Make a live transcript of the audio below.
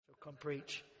come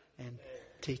preach and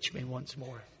teach me once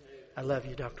more. I love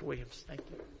you, Dr. Williams. Thank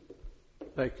you.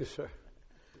 Thank you, sir.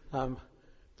 I'm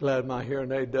glad my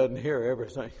hearing aid doesn't hear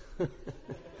everything.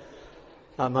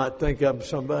 I might think I'm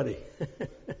somebody.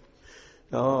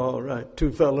 All right.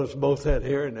 Two fellows both had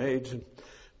hearing aids, and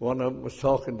one of them was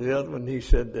talking to the other one. He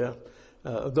said,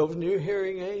 those new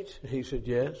hearing aids? He said,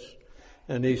 yes.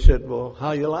 And he said, well,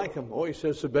 how you like them? Oh, he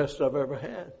said, it's the best I've ever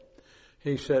had.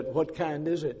 He said, what kind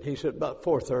is it? He said, about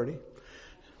 430.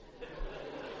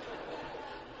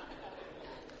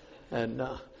 And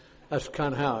that's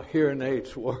kind of how hearing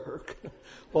aids work.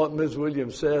 What Ms.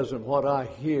 Williams says and what I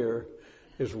hear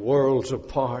is worlds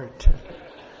apart.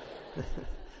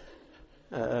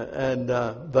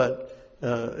 But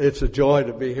it's a joy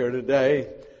to be here today.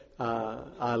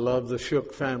 I love the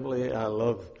Shook family. I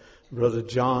love Brother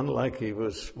John like he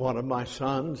was one of my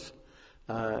sons.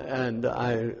 And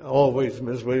I always,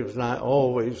 Ms. Williams and I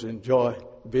always enjoy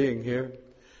being here.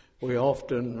 We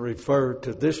often refer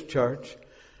to this church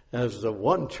as the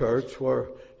one church where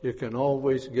you can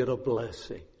always get a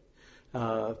blessing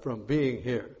from being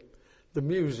here. The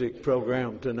music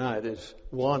program tonight is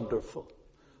wonderful,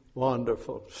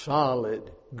 wonderful,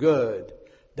 solid, good,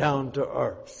 down to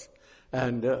earth,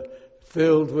 and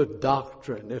filled with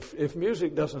doctrine. If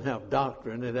music doesn't have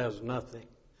doctrine, it has nothing.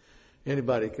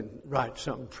 Anybody can write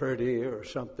something pretty or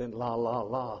something la la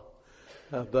la,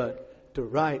 but to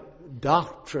write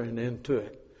doctrine into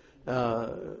it.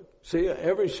 See,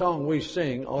 every song we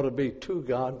sing ought to be to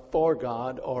God, for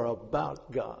God, or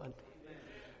about God.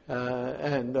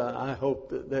 And I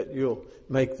hope that you'll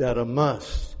make that a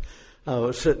must. I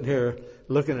was sitting here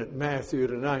looking at Matthew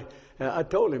tonight. And I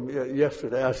told him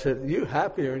yesterday, I said, you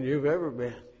happier than you've ever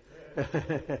been.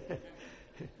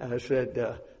 I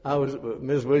said,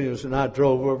 Ms. Williams and I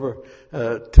drove over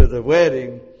to the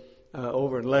wedding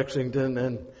over in Lexington.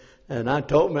 And I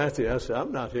told Matthew, I said,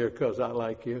 I'm not here because I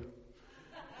like you.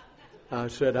 I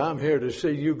said, I'm here to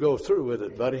see you go through with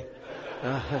it, buddy.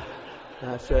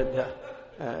 I said,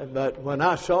 but when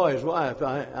I saw his wife,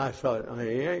 I thought,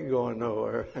 he ain't going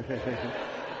nowhere.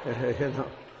 You know.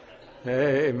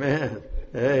 Amen.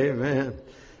 Amen.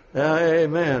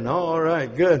 Amen. All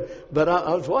right, good. But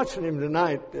I was watching him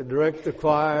tonight direct the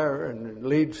choir and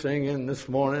lead singing this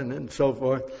morning and so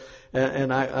forth.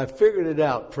 And I figured it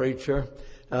out, preacher.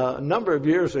 A number of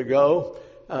years ago,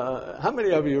 how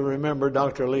many of you remember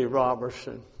Dr. Lee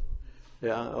Robertson?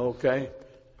 Yeah, okay.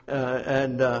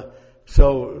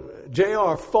 So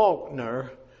J.R.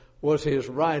 Faulkner was his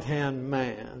right-hand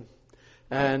man.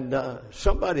 And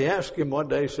somebody asked him one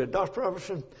day, said, Dr.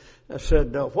 Robertson, I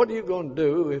said, what are you going to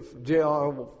do if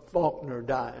J.R. Faulkner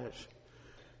dies?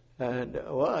 And,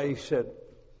 well, he said,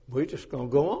 we're just going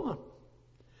to go on.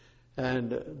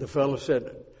 And the fellow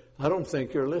said, I don't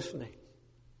think you're listening.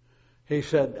 He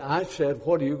said, I said,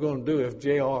 what are you going to do if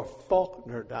J.R.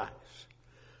 Faulkner dies?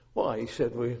 Well, he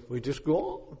said, we just go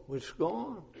on. We just go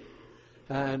on.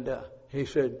 And he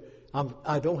said,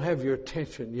 I don't have your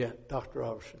attention yet, Dr.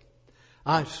 Robertson.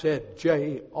 I said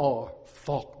J.R.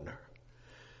 Faulkner.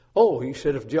 Oh, he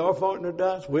said, if J.R. Faulkner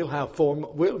dies,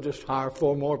 we'll just hire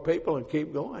 4 more people and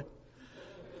keep going.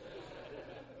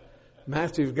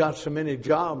 Matthew's got so many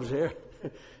jobs here.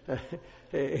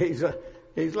 He's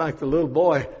like the little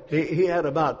boy. He had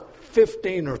about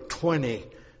 15 or 20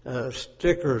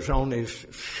 stickers on his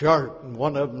shirt, and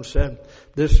one of them said,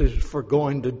 this is for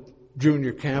going to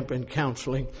junior camp and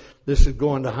counseling. This is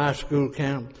going to high school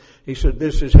camp. He said,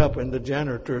 this is helping the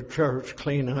janitor at church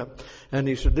clean up. And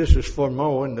he said, this is for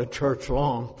mowing the church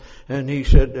lawn. And he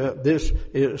said, this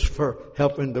is for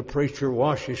helping the preacher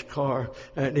wash his car.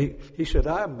 And he said,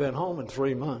 I haven't been home in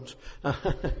 3 months.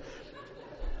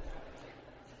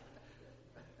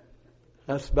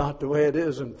 That's about the way it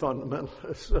is in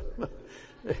fundamentalism.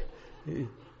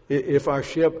 If our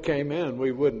ship came in,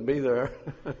 we wouldn't be there.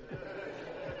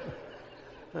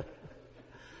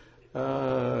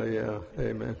 Yeah,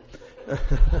 amen.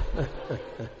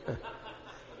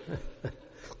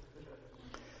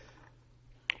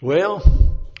 Well,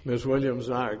 Ms. Williams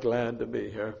and I are glad to be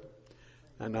here.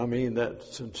 And I mean that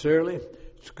sincerely.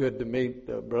 It's good to meet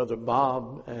Brother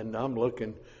Bob, and I'm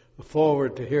looking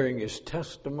forward to hearing his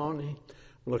testimony.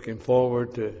 Looking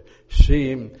forward to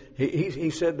see him. He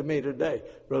said to me today,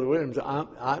 Brother Williams,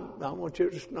 I want you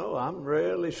to know I'm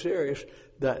really serious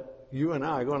that you and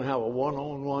I are going to have a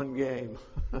one-on-one game.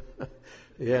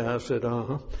 Yeah, I said,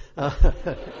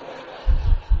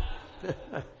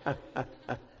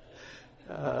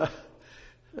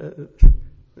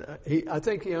 I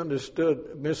think he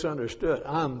misunderstood.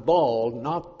 I'm bald,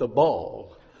 not the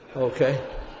ball. Okay.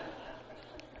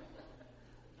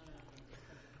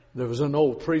 There was an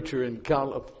old preacher in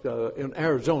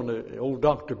Arizona, old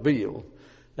Dr. Beale,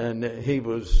 and he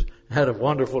had a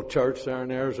wonderful church there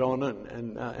in Arizona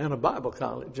and a Bible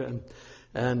college,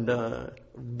 and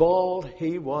bald.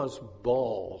 He was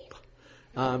bald.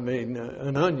 I mean,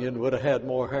 an onion would have had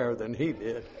more hair than he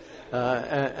did,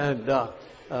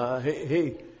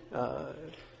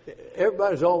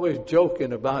 everybody's always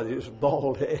joking about his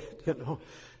bald head, you know.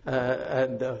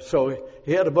 So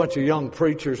he had a bunch of young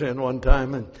preachers in one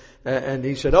time, and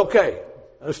he said, "Okay,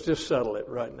 let's just settle it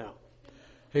right now."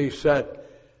 He said,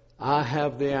 "I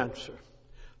have the answer.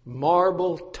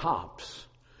 Marble tops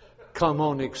come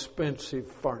on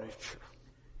expensive furniture."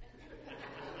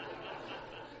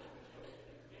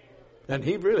 And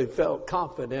he really felt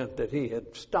confident that he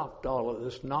had stopped all of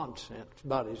this nonsense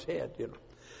about his head, you know.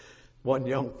 One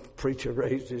young preacher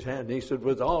raised his hand and he said,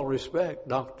 "With all respect,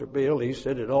 Dr. Bill," he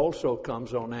said, "it also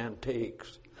comes on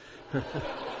antiques."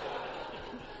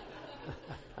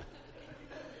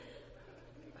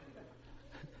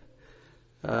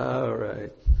 All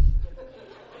right.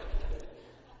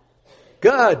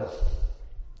 Good.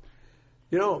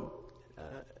 You know,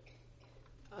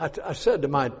 I said to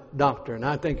my doctor, and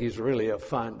I think he's really a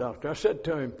fine doctor, I said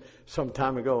to him some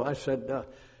time ago, I said,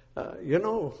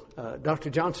 Dr.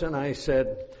 Johnson, I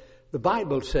said, the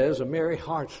Bible says, "A merry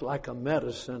heart's like a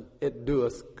medicine, it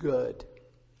doeth good."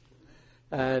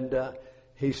 And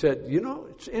he said, "You know,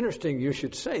 it's interesting you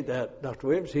should say that, Dr.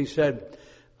 Williams." He said,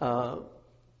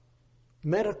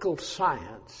 medical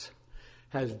science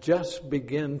has just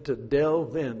begun to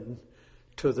delve in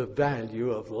to the value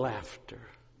of laughter.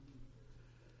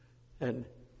 And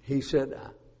he said,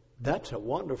 that's a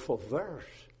wonderful verse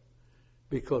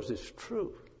because it's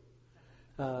true.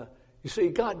 You see,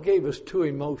 God gave us two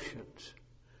emotions.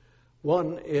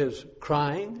 One is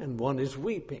crying and one is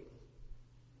weeping.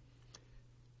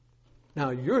 Now,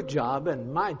 your job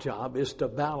and my job is to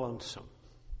balance them.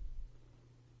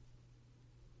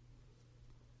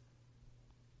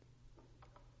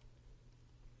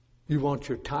 You want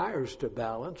your tires to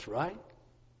balance, right?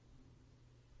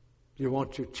 You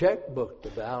want your checkbook to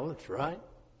balance, right?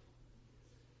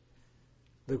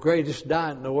 The greatest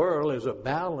diet in the world is a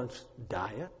balanced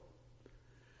diet.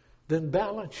 Then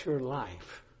balance your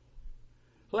life.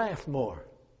 Laugh more.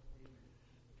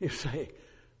 You say,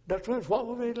 "Dr. Williams, what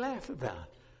would we laugh about?"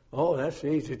 "Oh, that's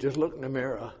easy. Just look in the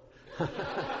mirror."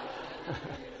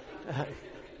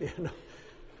 You know,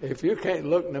 if you can't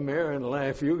look in the mirror and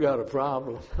laugh, you got a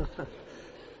problem.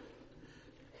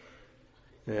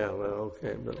 Yeah, well,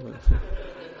 okay. But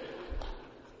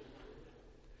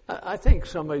I think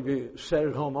some of you sat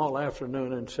at home all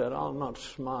afternoon and said, "I'll not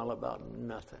smile about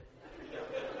nothing."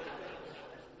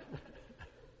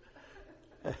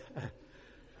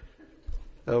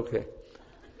 Okay.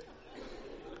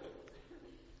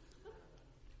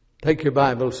 Take your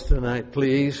Bibles tonight,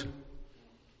 please.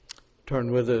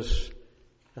 Turn with us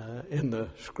in the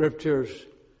Scriptures,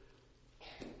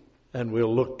 and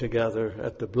we'll look together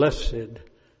at the blessed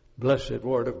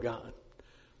Word of God.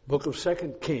 Book of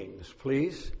 2 Kings,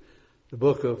 please. The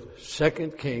book of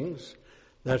 2 Kings,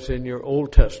 that's in your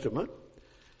Old Testament.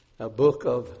 A book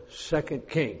of 2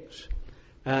 Kings.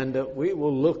 And we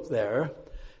will look there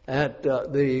at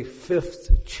the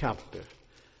 5th chapter.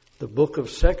 The book of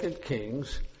 2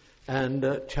 Kings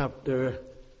and chapter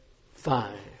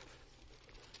 5.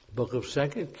 Book of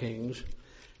 2 Kings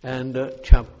and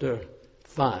chapter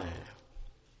 5.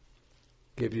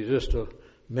 Give you just a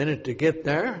minute to get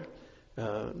there.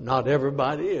 Not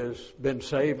everybody has been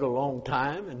saved a long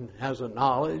time and has a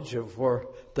knowledge of where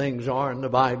things are in the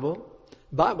Bible.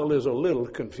 The Bible is a little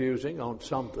confusing on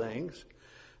some things.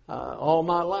 All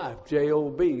my life,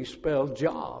 J-O-B spelled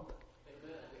job.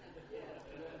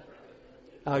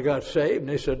 I got saved and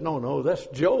they said, no, that's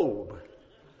Job.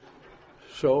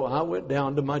 So I went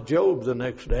down to my Job the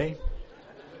next day.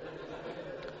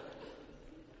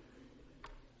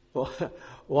 Well,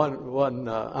 one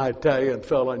Italian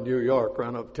fellow in New York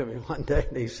ran up to me one day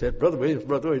and he said, Brother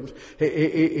Williams,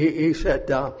 he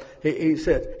said,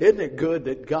 "Isn't it good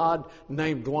that God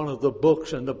named one of the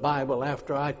books in the Bible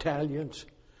after Italians?"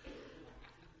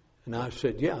 And I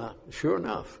said, "Yeah, sure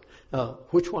enough.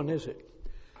 Which one is it?"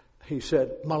 He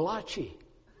said, "Malachi."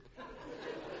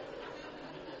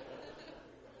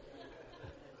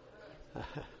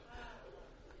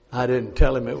 I didn't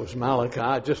tell him it was Malachi.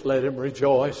 I just let him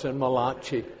rejoice in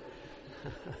Malachi.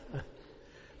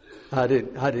 I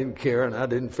didn't care, and I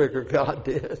didn't figure God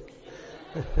did.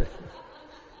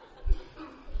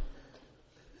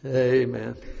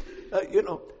 Amen.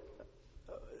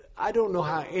 I don't know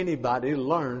how anybody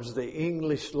learns the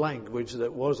English language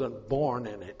that wasn't born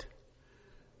in it.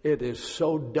 It is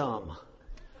so dumb.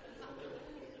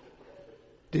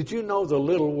 Did you know the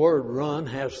little word run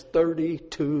has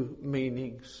 32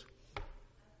 meanings?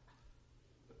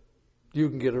 You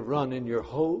can get a run in your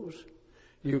hose.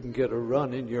 You can get a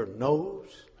run in your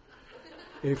nose.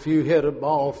 If you hit a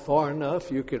ball far enough,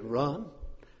 you can run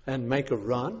and make a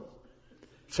run.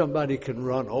 Somebody can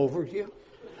run over you,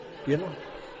 you know.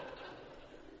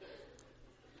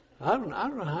 I don't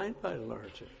know how anybody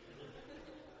learns it.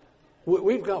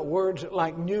 We've got words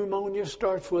like pneumonia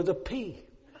starts with a P.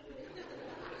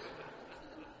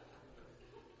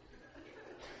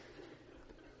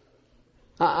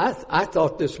 I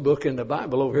thought this book in the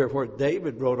Bible over here where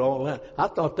David wrote all that, I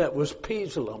thought that was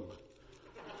Pesulum.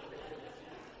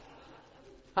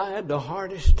 I had the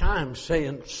hardest time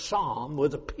saying Psalm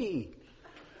with a P.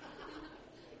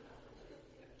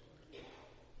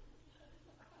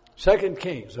 2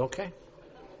 Kings, okay?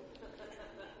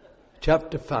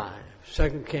 Chapter 5.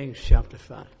 2 Kings chapter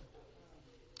 5.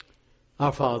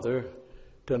 Our Father,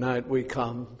 tonight we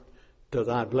come to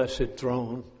thy blessed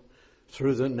throne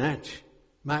through the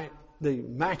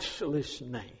matchless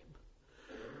name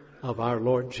of our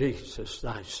Lord Jesus,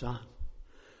 thy Son,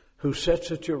 who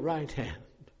sits at your right hand.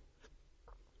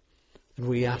 And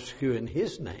we ask you in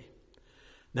his name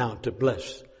now to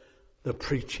bless the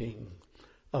preaching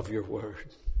of your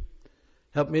word.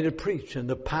 Help me to preach in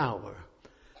the power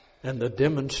and the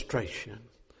demonstration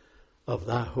of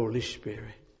thy Holy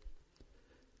Spirit.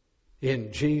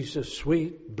 In Jesus'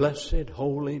 sweet, blessed,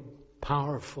 holy,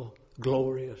 powerful,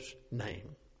 glorious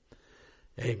name.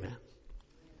 Amen.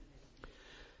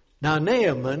 Now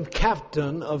Naaman,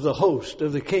 captain of the host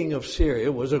of the king of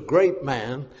Syria, was a great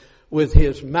man with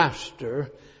his master,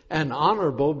 and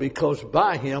honorable because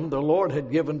by him the Lord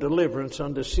had given deliverance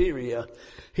unto Syria.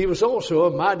 He was also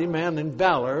a mighty man in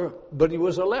valor, but he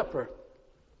was a leper.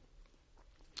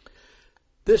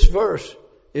 This verse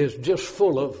is just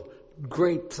full of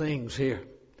great things here.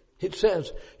 It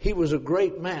says he was a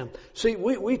great man. See,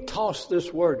 we toss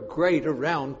this word great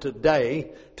around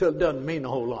today till it doesn't mean a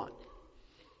whole lot.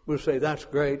 We'll say, that's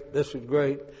great, this is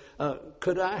great.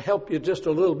 Could I help you just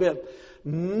a little bit?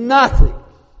 Nothing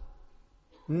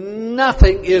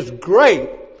is great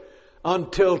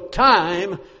until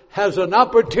time has an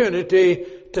opportunity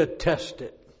to test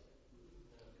it.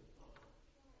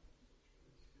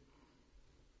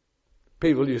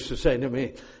 People used to say to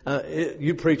me,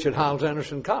 you preach at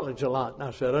Hyles-Anderson College a lot. And I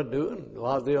said, I do, and a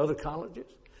lot of the other colleges.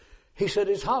 He said,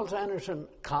 is Hyles-Anderson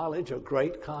College a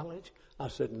great college? I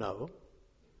said, no.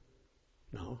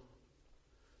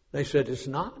 They said, it's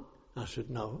not? I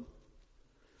said, no.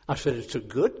 I said, it's a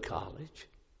good college.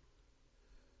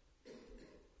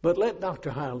 But let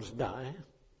Dr. Hyles die.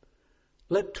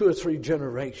 Let 2 or 3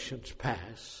 generations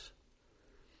pass.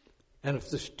 And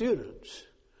if the students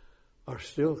are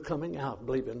still coming out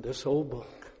believing this old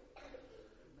book,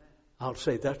 I'll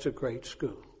say that's a great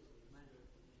school.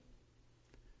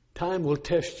 Time will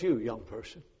test you, young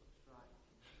person.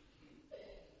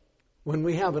 When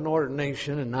we have an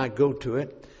ordination and I go to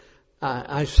it,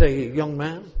 I say, young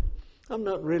man, I'm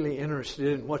not really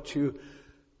interested in what you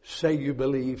say you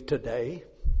believe today.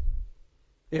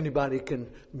 Anybody can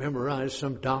memorize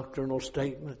some doctrinal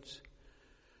statements.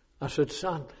 I said,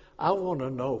 son, I want to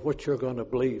know what you're going to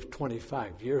believe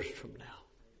 25 years from now.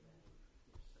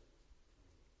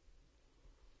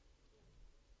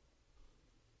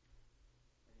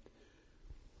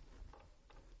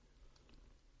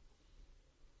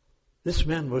 This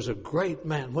man was a great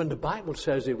man. When the Bible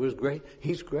says he was great,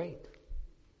 he's great.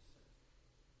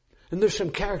 And there's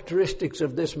some characteristics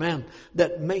of this man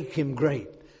that make him great.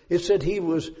 It said he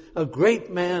was a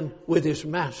great man with his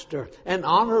master and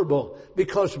honorable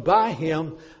because by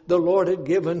him the Lord had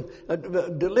given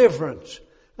deliverance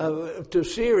to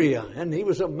Syria. And he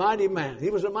was a mighty man. He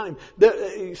was a mighty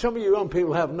man. Some of you young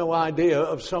people have no idea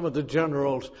of some of the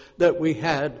generals that we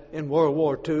had in World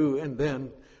War II and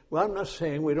then. Well, I'm not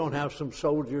saying we don't have some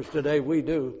soldiers today. We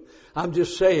do. I'm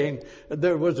just saying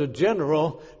there was a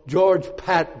general, George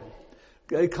Patton.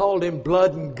 They called him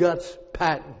Blood and Guts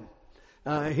Patton.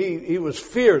 He was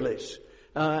fearless.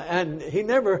 And he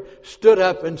never stood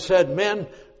up and said, men,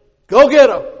 go get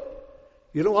him.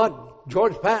 You know what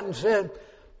George Patton said?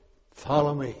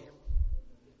 Follow me.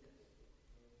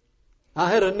 I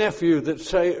had a nephew that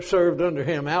served under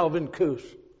him, Alvin Coos.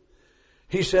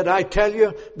 He said, I tell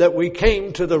you that we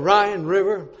came to the Rhine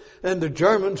River and the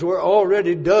Germans were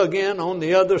already dug in on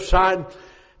the other side.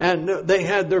 And they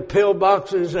had their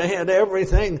pillboxes. They had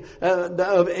everything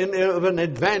of an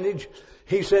advantage.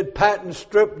 He said Patton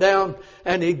stripped down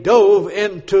and he dove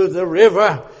into the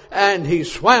river and he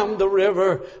swam the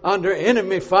river under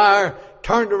enemy fire,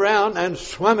 turned around and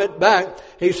swam it back.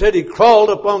 He said he crawled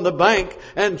up on the bank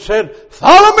and said,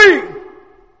 "Follow me."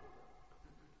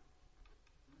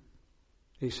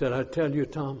 He said, "I tell you,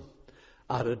 Tom,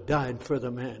 I'd have died for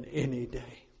the man any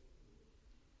day."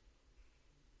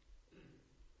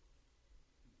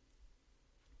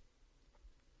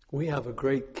 We have a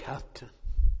great captain.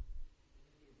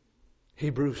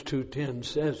 Hebrews 2:10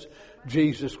 says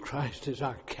Jesus Christ is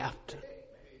our captain.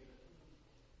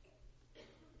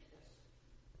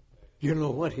 You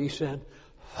know what he said?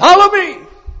 "Follow me."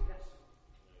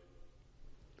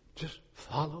 Just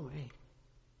follow me.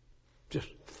 Just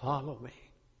follow me.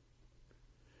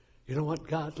 You know what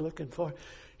God's looking for?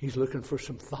 He's looking for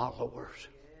some followers.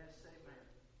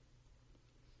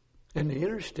 And the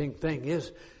interesting thing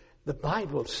is, the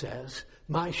Bible says,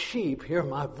 "My sheep hear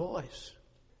my voice.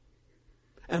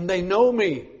 And they know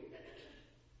me."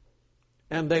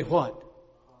 And they what?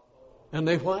 And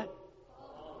they what?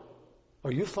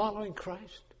 Are you following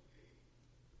Christ?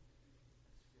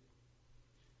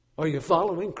 Are you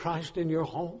following Christ in your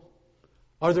home?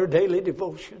 Are there daily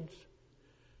devotions?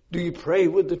 Do you pray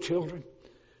with the children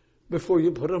before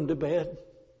you put them to bed?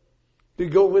 Do you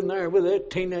go in there with that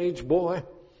teenage boy?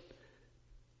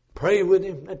 Pray with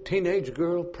him. That teenage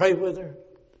girl, pray with her.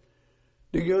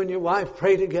 Do you and your wife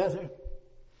pray together?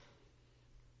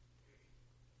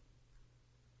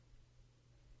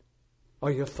 Are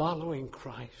you following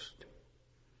Christ?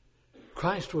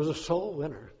 Christ was a soul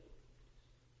winner.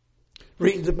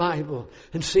 Read the Bible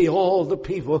and see all the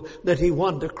people that he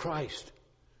won to Christ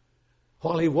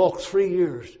while he walked 3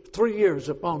 years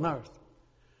upon earth.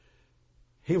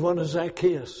 He won a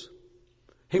Zacchaeus.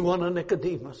 He won a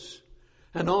Nicodemus.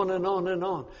 And on and on and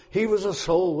on. He was a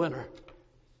soul winner.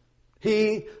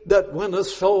 He that winneth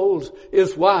souls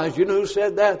is wise. You know who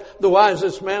said that? The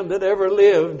wisest man that ever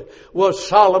lived was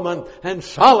Solomon. And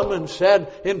Solomon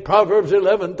said in Proverbs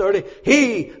 11:30,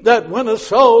 "He that winneth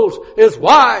souls is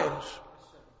wise."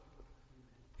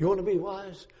 You want to be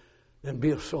wise? Then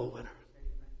be a soul winner.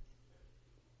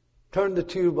 Turn the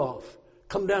tube off.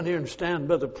 Come down here and stand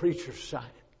by the preacher's side.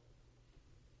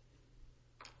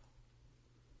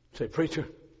 Say, "Preacher,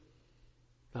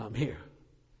 I'm here.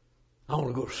 I want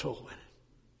to go soul winning."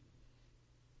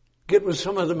 Get with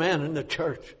some other man in the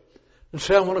church and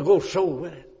say, "I want to go soul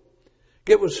winning."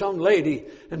 Get with some lady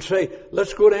and say,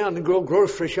 "Let's go down and go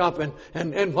grocery shopping.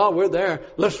 And while we're there,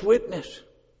 let's witness.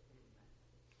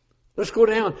 Let's go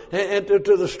down and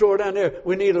to the store down there.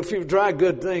 We need a few dry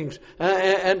good things.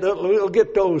 And we'll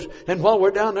get those. And while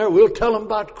we're down there, we'll tell them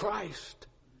about Christ."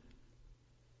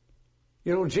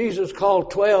 You know, Jesus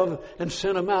called 12 and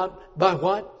sent them out by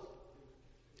what?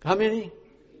 How many?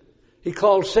 He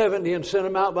called 70 and sent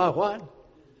them out by what?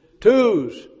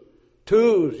 Twos,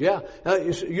 yeah.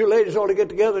 You ladies ought to get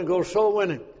together and go soul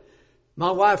winning. My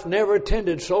wife never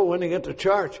attended soul winning at the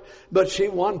church, but she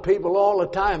won people all the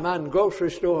time out in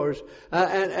grocery stores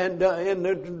and in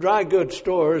the dry goods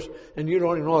stores. And you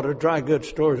don't even know what a dry goods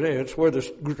store is. It's where the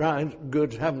dry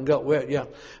goods haven't got wet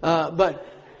yet. But,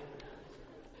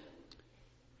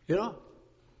 you know,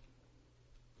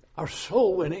 our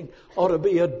soul winning ought to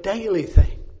be a daily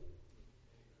thing.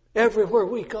 Everywhere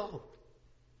we go.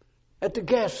 At the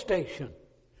gas station.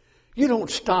 You don't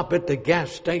stop at the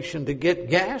gas station to get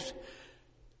gas.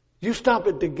 You stop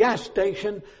at the gas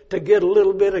station to get a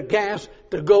little bit of gas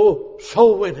to go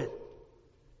soul winning.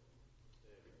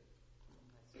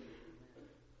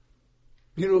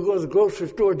 You don't go to the grocery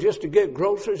store just to get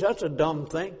groceries. That's a dumb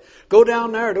thing. Go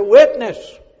down there to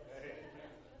witness.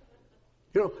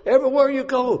 You know, everywhere you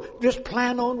go, just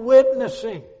plan on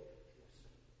witnessing.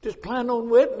 Just plan on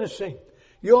witnessing.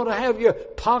 You ought to have your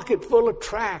pocket full of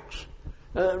tracts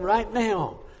right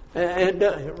now. And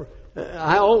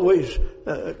I always,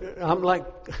 I'm like,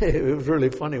 it was really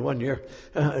funny one year.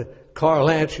 Carl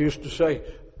Lance used to say,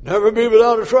 "Never be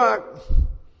without a tract."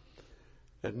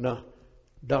 And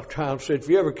Dr. Childs said, "If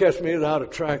you ever catch me without a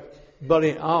tract,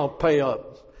 buddy, I'll pay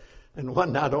up." And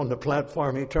one night on the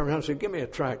platform, he turned around and said, "Give me a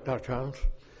tract, Dr. Childs."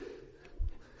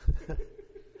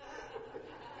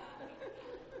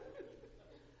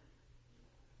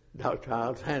 Dr.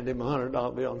 Childs handed him a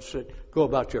 $100 bill and said, "Go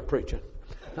about your preaching."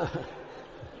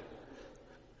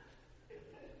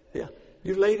 Yeah,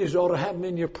 you ladies ought to have them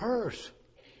in your purse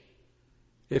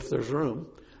if there's room.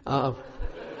 I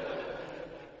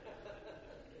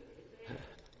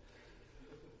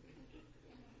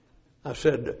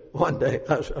said one day,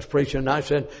 I was preaching, and I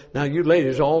said, "Now you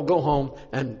ladies all go home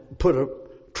and put a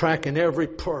tract in every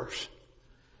purse."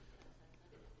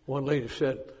 One lady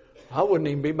said, "I wouldn't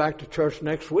even be back to church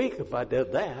next week if I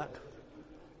did that."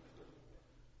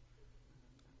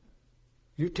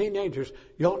 You teenagers,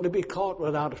 you oughtn't to be caught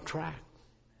without a tract.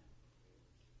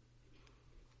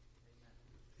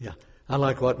 Yeah. I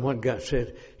like what one guy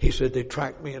said. He said, they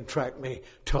tracked me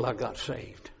till I got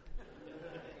saved.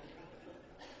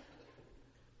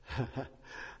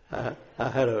 I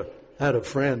had a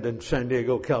friend in San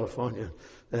Diego, California,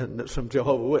 and some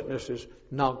Jehovah's Witnesses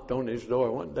knocked on his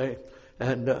door one day,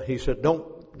 and he said,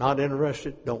 not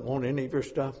interested, don't want any of your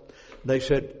stuff. They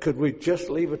said, could we just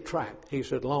leave a tract? He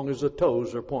said, long as the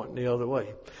toes are pointing the other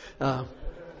way.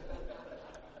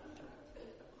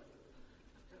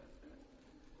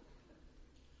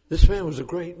 This man was a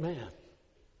great man.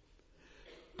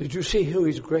 Did you see who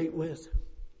he's great with?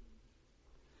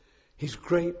 He's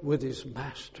great with his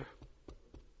master.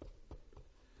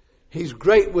 He's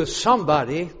great with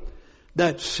somebody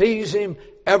that sees him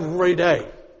every day.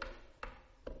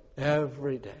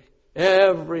 Every day.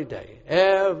 Every day.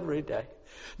 Every day.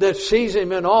 That sees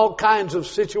him in all kinds of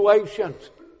situations.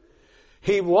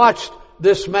 He watched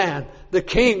this man. The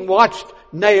king watched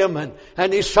Naaman,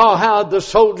 and he saw how the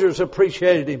soldiers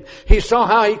appreciated him. He saw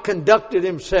how he conducted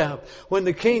himself. When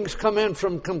the kings come in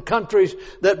from countries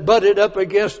that butted up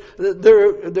against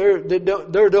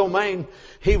their domain,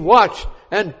 he watched,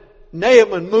 and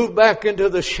Naaman moved back into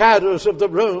the shadows of the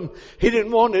room. He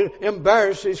didn't want to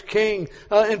embarrass his king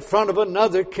in front of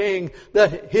another king,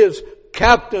 that his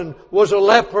captain was a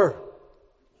leper.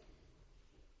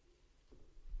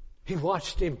 He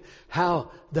watched him,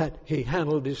 how that he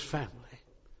handled his family.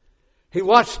 He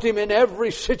watched him in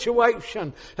every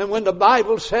situation. And when the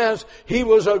Bible says he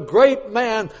was a great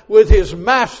man with his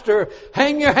master,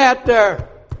 hang your hat there.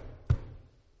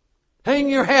 Hang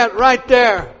your hat right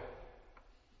there.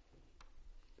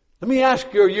 Let me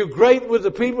ask you, are you great with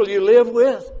the people you live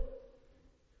with?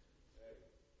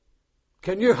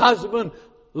 Can your husband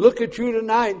look at you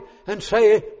tonight and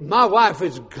say, my wife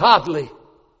is godly,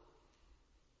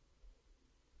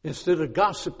 instead of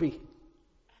gossipy?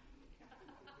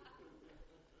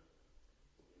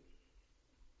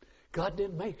 God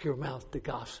didn't make your mouth to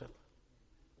gossip.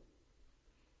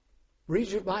 Read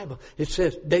your Bible. It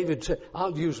says, David said,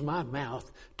 I'll use my mouth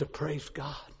to praise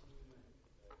God.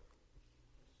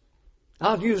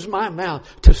 I'll use my mouth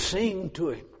to sing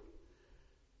to Him.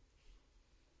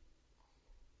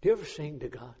 Do you ever sing to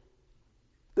God?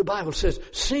 The Bible says,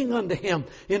 sing unto Him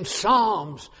in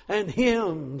psalms and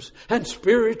hymns and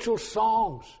spiritual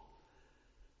songs.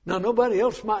 Now, nobody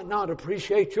else might not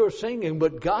appreciate your singing,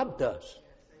 but God does.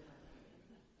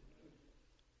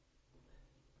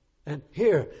 And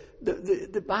here,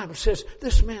 the Bible says,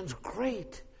 this man's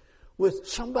great with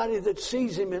somebody that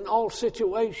sees him in all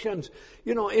situations.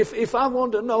 You know, if I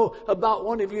wanted to know about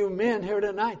one of you men here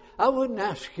tonight, I wouldn't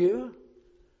ask you.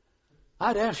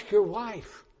 I'd ask your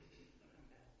wife.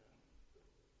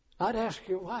 I'd ask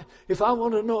your wife. If I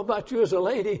wanted to know about you as a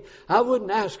lady, I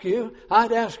wouldn't ask you.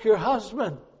 I'd ask your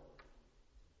husband.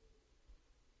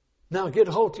 Now get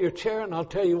a hold of your chair and I'll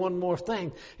tell you one more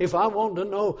thing. If I wanted to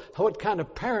know what kind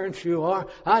of parents you are,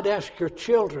 I'd ask your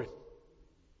children.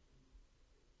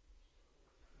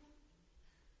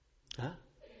 Huh?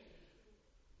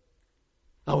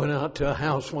 I went out to a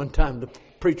house one time. The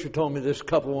preacher told me this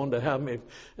couple wanted to have me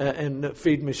and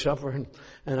feed me supper.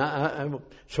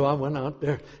 So I went out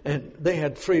there, and they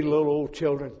had 3 little old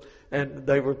children. And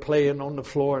they were playing on the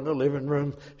floor in the living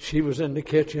room. She was in the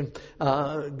kitchen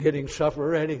getting supper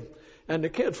ready. And the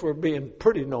kids were being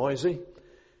pretty noisy.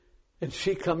 And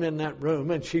she come in that room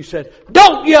and she said,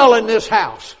 don't yell in this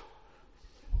house.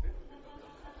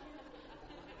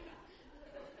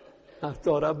 I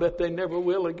thought, I bet they never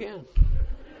will again.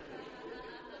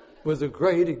 With a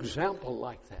great example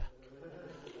like that.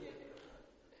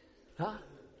 Huh?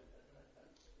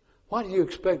 Why do you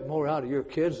expect more out of your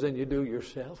kids than you do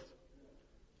yourself?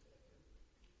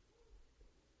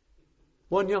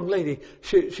 One young lady,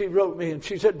 she wrote me and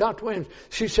she said, Dr. Williams,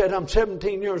 she said, I'm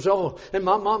 17 years old and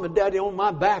my mom and daddy on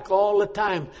my back all the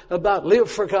time about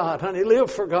live for God, honey, live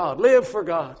for God, live for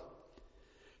God.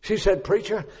 She said,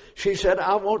 preacher, she said,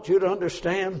 I want you to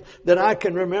understand that I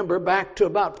can remember back to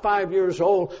about 5 years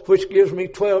old, which gives me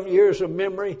 12 years of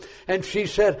memory. And she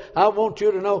said, I want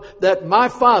you to know that my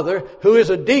father, who is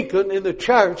a deacon in the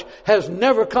church, has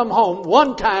never come home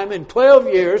one time in 12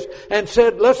 years and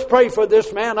said, let's pray for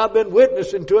this man. I've been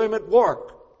witnessing to him at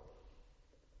work.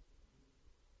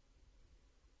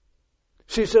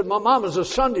 She said, my mom is a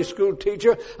Sunday school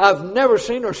teacher. I've never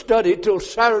seen her study till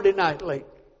Saturday night late.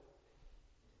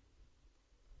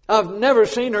 I've never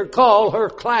seen her call her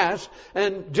class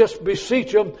and just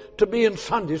beseech them to be in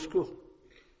Sunday school.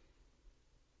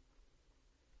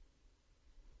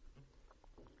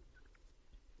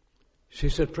 She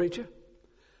said, preacher,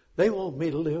 they want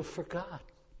me to live for God.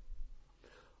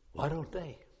 Why don't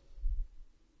they?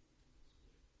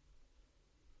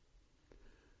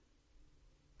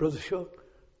 Brother Shook,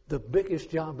 the biggest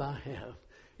job I have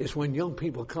is when young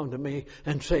people come to me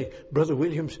and say, Brother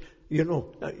Williams, you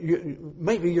know,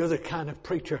 maybe you're the kind of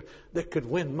preacher that could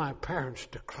win my parents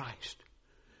to Christ.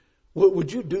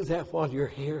 Would you do that while you're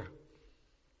here?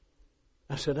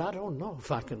 I said, I don't know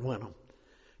if I can win them.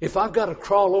 If I've got to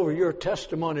crawl over your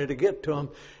testimony to get to them,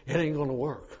 it ain't going to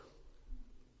work.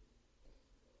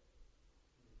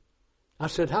 I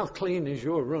said, how clean is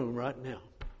your room right now?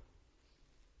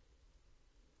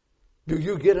 Do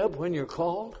you get up when you're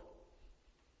called?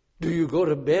 Do you go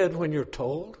to bed when you're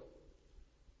told?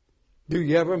 Do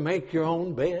you ever make your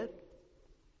own bed?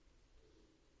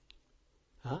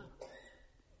 Huh?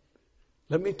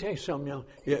 Let me tell you something,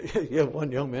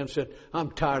 one young man said,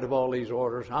 I'm tired of all these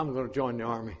orders. I'm going to join the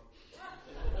army.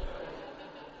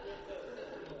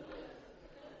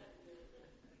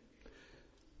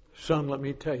 Son, let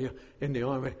me tell you, in the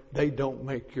army, they don't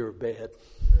make your bed.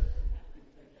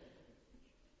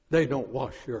 They don't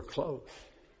wash your clothes.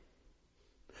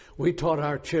 We taught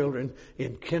our children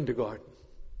in kindergarten,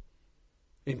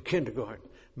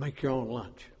 make your own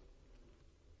lunch.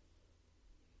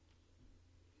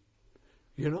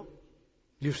 You know,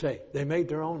 you say, they made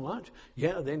their own lunch?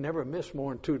 Yeah, they never missed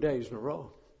more than 2 days in a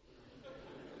row.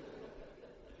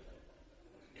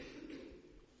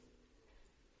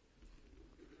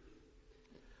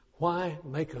 Why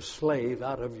make a slave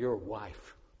out of your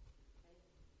wife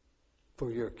for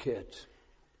your kids?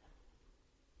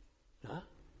 Huh?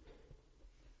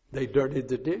 They dirtied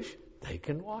the dish, they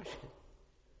can wash it.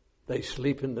 They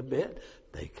sleep in the bed,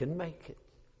 they can make it.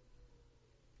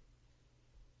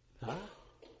 Huh?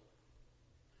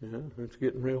 Yeah, it's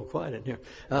getting real quiet in here.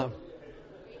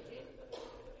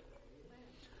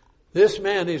 This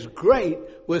man is great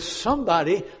with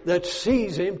somebody that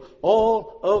sees him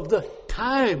all of the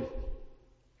time.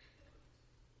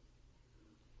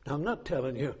 Now, I'm not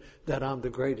telling you that I'm the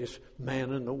greatest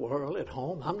man in the world at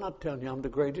home. I'm not telling you I'm the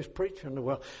greatest preacher in the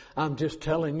world. I'm just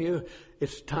telling you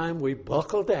it's time we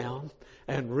buckle down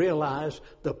and realize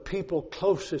the people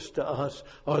closest to us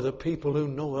are the people who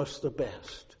know us the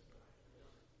best.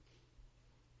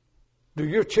 Do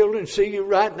your children see you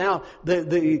right now,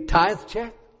 the tithe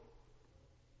check?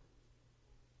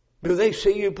 Do they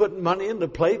see you putting money in the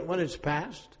plate when it's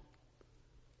passed?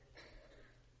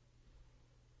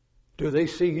 Do they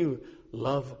see you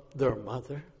love their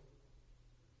mother?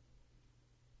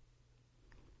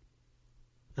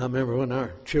 I remember when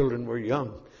our children were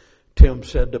young, Tim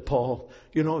said to Paul,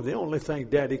 you know, the only thing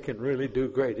Daddy can really do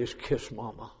great is kiss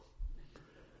Mama.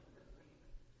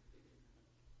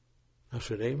 I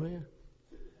said, amen.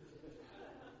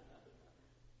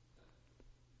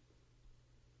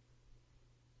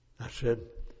 I said,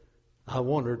 I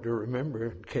want her to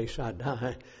remember in case I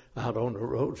die out on the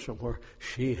road somewhere,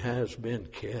 she has been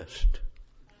kissed.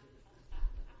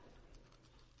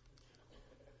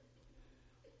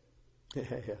 Yeah.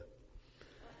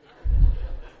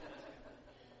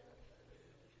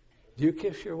 Do you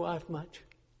kiss your wife much?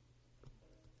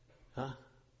 Huh?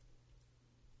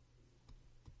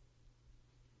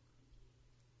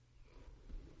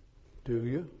 Do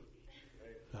you?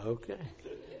 Okay.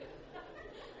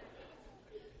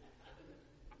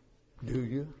 Do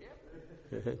you?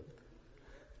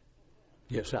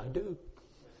 Yes, I do.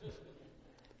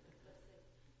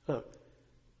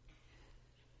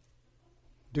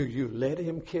 Do you let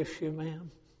him kiss you,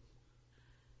 ma'am?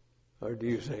 Or do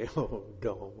you say, oh,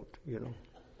 don't, you know?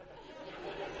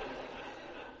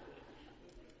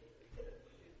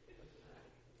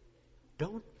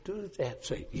 Don't do that.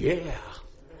 Say, yeah.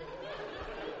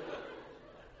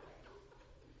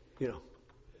 You know.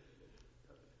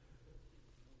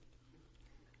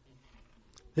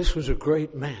 This was a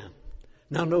great man.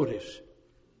 Now notice,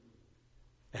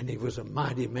 and he was a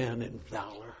mighty man in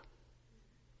valor.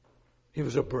 He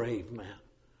was a brave man.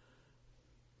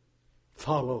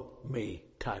 Follow me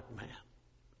type man.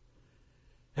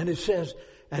 And it says,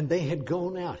 and they had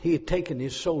gone out. He had taken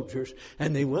his soldiers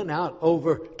and they went out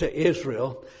over to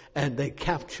Israel and they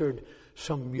captured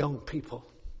some young people.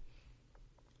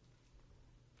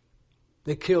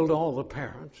 They killed all the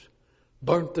parents,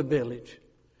 burnt the village.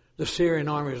 The Syrian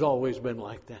army has always been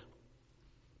like that.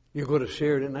 You go to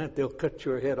Syria tonight, they'll cut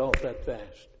your head off that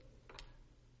fast.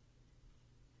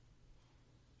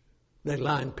 They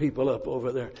line people up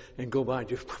over there and go by and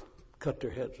just cut their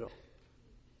heads off.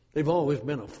 They've always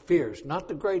been a fierce, not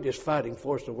the greatest fighting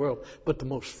force in the world, but the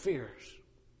most fierce.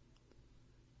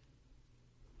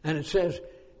 And it says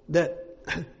that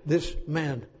this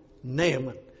man,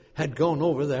 Naaman, had gone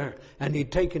over there and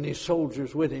he'd taken his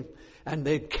soldiers with him and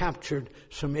they'd captured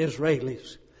some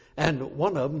Israelis. And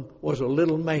one of them was a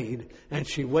little maid and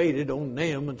she waited on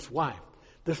Naaman's wife.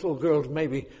 This little girl's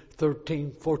maybe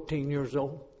 13, 14 years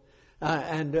old.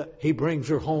 And he brings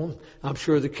her home. I'm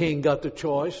sure the king got the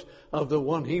choice of the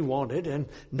one he wanted. And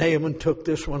Naaman took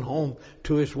this one home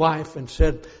to his wife and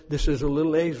said, this is a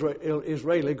little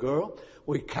Israeli girl.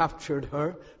 We captured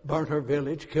her, burnt her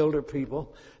village, killed her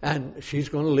people, and she's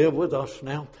going to live with us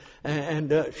now.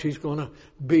 And she's going to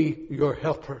be your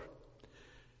helper.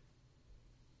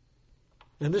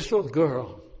 And this little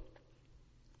girl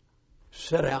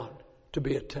set out to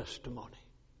be a testimony.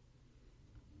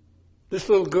 This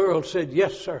little girl said,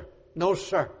 yes, sir. No,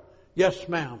 sir. Yes,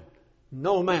 ma'am.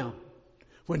 No, ma'am.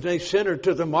 When they sent her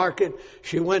to the market,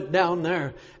 she went down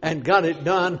there and got it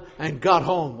done and got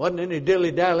home. Wasn't any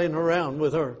dilly-dallying around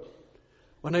with her.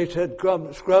 When they said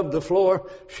scrub the floor,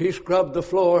 she scrubbed the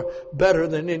floor better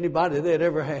than anybody they'd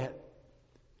ever had.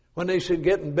 When they said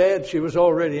get in bed, she was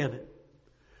already in it.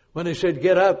 When they said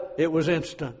get up, it was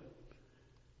instant.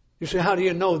 You say, how do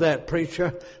you know that,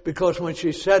 preacher? Because when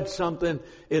she said something,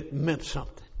 it meant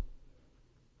something.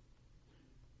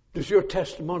 Does your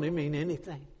testimony mean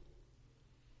anything?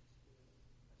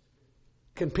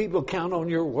 Can people count on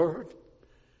your word?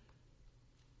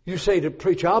 You say to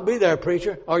preacher, I'll be there,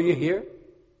 preacher. Are you here?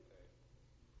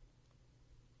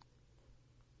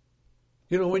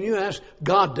 You know, when you ask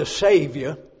God to save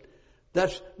you,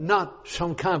 that's not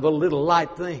some kind of a little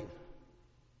light thing.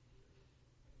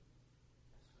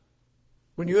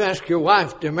 When you ask your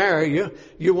wife to marry you,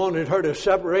 you wanted her to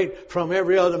separate from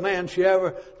every other man she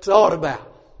ever thought about.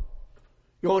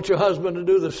 You want your husband to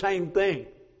do the same thing.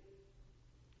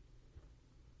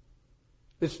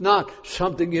 It's not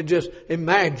something you just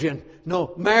imagine.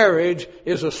 No, marriage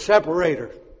is a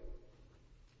separator.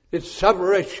 It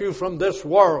separates you from this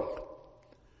world.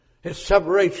 It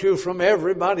separates you from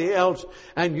everybody else,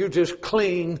 and you just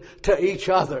cling to each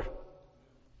other.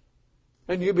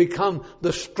 And you become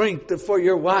the strength for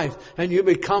your wife, and you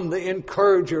become the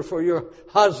encourager for your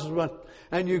husband,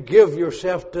 and you give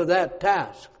yourself to that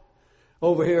task.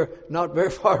 Over here, not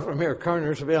very far from here,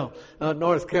 Kernersville,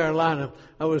 North Carolina.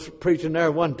 I was preaching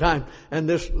there one time, and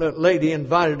this lady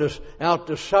invited us out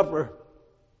to supper.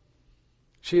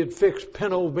 She had fixed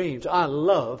pinto beans. I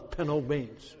love pinto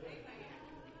beans.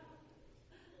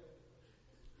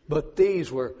 But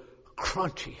these were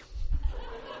crunchy.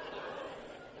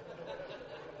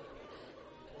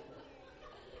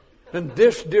 And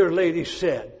this dear lady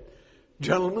said,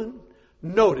 gentlemen,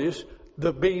 notice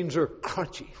the beans are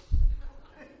crunchy.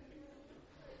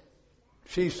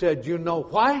 She said, you know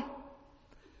why?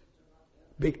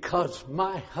 Because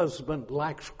my husband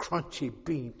likes crunchy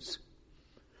beans.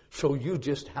 So you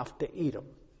just have to eat them.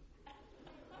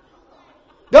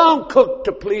 Don't cook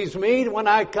to please me when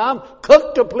I come.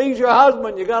 Cook to please your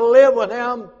husband. You got to live with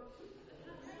him.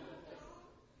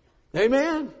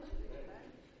 Amen?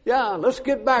 Yeah, let's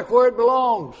get back where it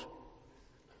belongs.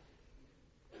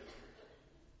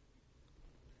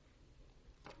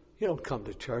 You don't come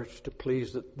to church to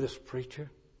please this preacher.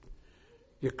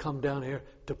 You come down here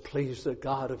to please the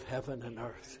God of heaven and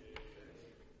earth.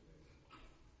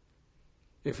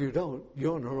 If you don't,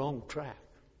 you're on the wrong track.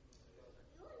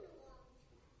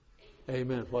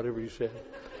 Amen, whatever you said.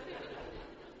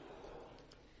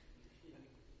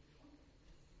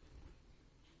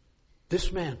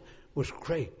 This man was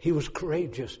great. He was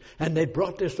courageous. And they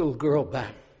brought this little girl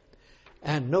back.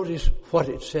 And notice what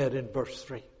it said in verse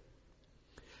 3.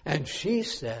 And she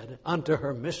said unto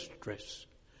her mistress,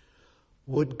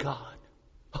 would God.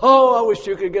 Oh, I wish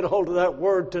you could get a hold of that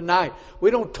word tonight. We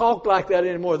don't talk like that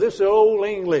anymore. This is old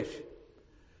English.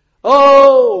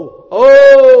 Oh,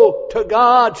 to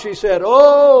God, she said.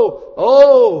 Oh,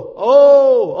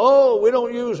 we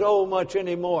don't use oh much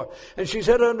anymore. And she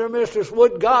said unto her mistress,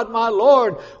 would God my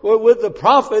Lord were with the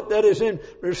prophet that is in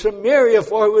Samaria,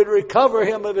 for he would recover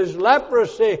him of his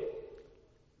leprosy.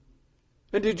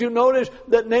 And did you notice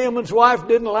that Naaman's wife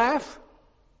didn't laugh?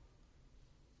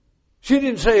 She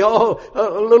didn't say,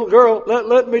 little girl,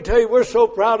 let me tell you, we're so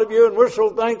proud of you and we're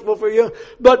so thankful for you.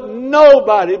 But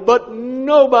nobody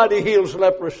heals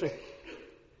leprosy.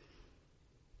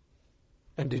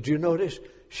 And did you notice?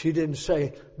 She didn't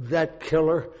say, that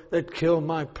killer that killed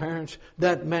my parents,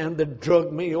 that man that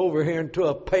drugged me over here into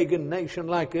a pagan nation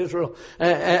like Israel.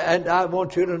 And I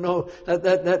want you to know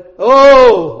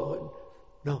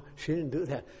no, she didn't do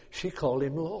that. She called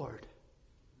him Lord.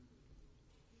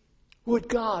 Would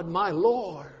God, my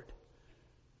Lord.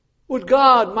 Would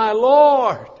God, my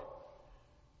Lord.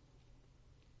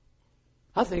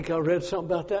 I think I read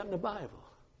something about that in the Bible.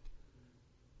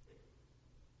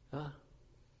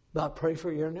 About pray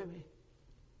for your enemy.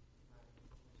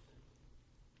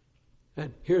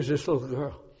 And here's this little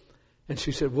girl. And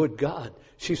she said, would God,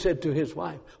 she said to his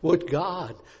wife, would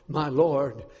God, my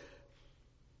Lord,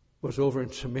 was over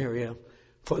in Samaria,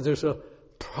 for there's a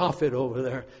prophet over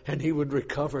there, and he would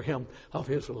recover him of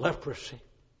his leprosy.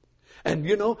 And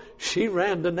you know, she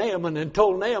ran to Naaman and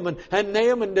told Naaman, and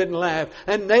Naaman didn't laugh.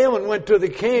 And Naaman went to the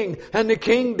king, and the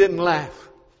king didn't laugh.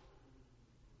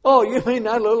 Oh, you mean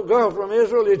that little girl from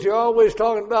Israel that you're always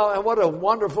talking about, and what a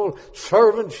wonderful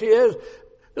servant she is?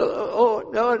 Oh,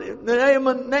 no,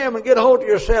 Naaman, get a hold of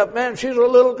yourself, man. She's a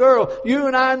little girl. You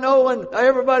and I know, and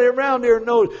everybody around here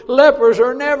knows, lepers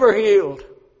are never healed.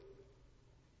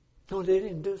 No, they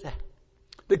didn't do that.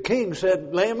 The king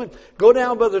said, Naaman, go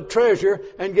down by the treasure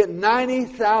and get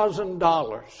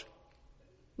 $90,000.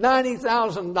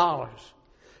 $90,000.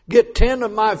 Get 10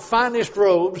 of my finest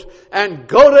robes and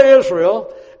go to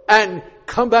Israel and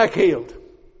come back healed.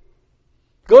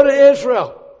 Go to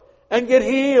Israel and get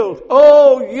healed.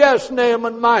 Oh, yes,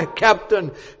 Naaman, my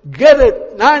captain. Get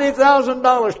it.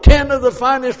 $90,000. 10 of the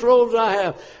finest robes I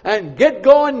have. And get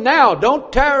going now.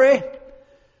 Don't tarry.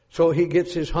 So he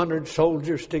gets his 100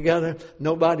 soldiers together.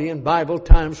 Nobody in Bible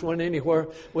times went anywhere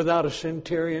without a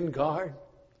centurion guard.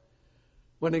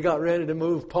 When they got ready to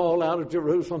move Paul out of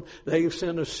Jerusalem, they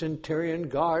sent a centurion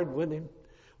guard with him.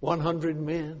 100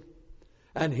 men.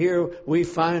 And here we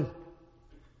find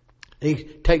he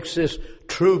takes this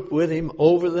troop with him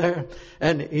over there,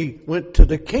 and he went to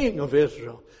the king of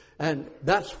Israel. And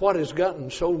that's what has gotten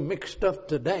so mixed up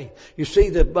today. You see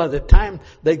that by the time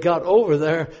they got over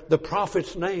there, the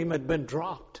prophet's name had been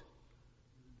dropped.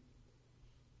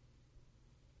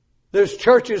 There's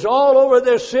churches all over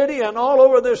this city and all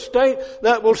over this state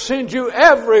that will send you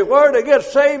everywhere to get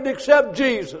saved except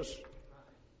Jesus.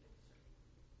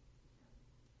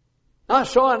 I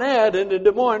saw an ad in the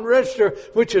Des Moines Register,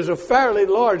 which is a fairly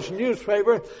large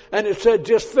newspaper, and it said,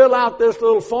 just fill out this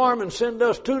little form and send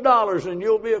us $2 and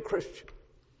you'll be a Christian.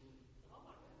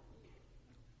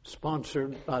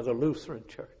 Sponsored by the Lutheran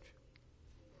Church.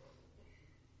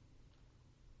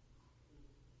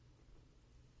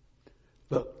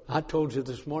 Look, I told you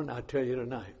this morning, I tell you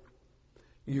tonight,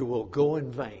 you will go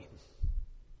in vain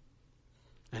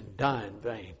and die in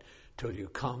vain till you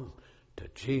come to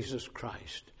Jesus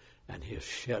Christ and His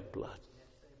shed blood.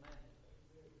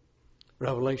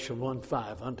 Revelation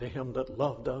 1:5, unto Him that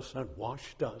loved us and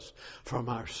washed us from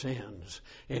our sins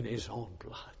in His own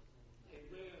blood.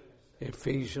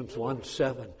 Ephesians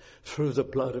 1:7, through the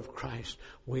blood of Christ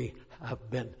we have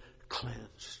been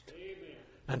cleansed.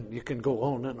 And you can go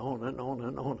on and on and on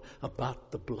and on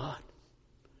about the blood.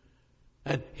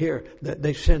 And here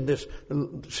they send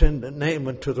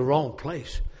Naaman to the wrong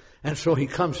place. And so he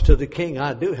comes to the king.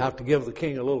 I do have to give the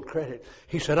king a little credit.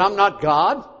 He said, I'm not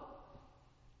God.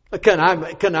 Can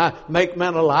I make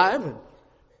men alive?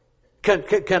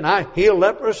 Can I heal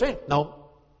leprosy? No.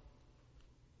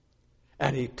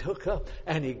 And he took up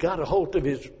and he got a hold of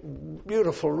his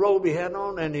beautiful robe he had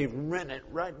on and he rent it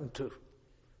right in two.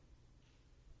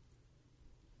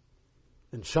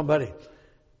 And somebody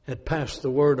had passed the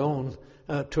word on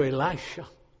to Elisha,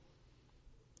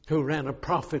 who ran a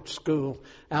prophet school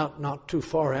out not too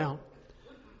far out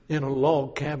in a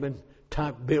log cabin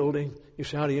type building. You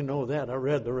say, how do you know that? I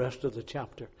read the rest of the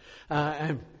chapter.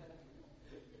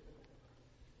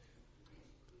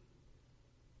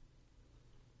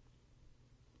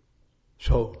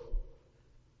 So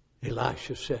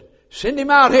Elisha said, send him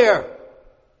out here.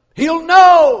 He'll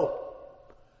know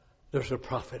there's a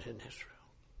prophet in Israel.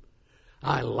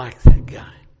 I like that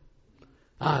guy.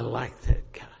 I like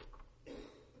that guy.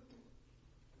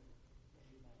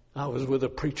 I was with a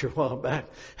preacher a while back,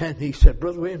 and he said,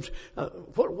 Brother Williams,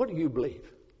 what do you believe?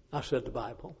 I said, the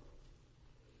Bible.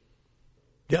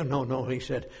 Yeah, no, he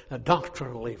said,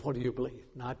 doctrinally, what do you believe?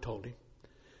 And I told him.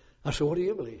 I said, what do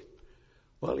you believe?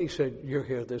 Well, he said, you're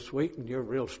here this week, and you're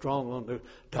real strong on the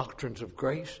doctrines of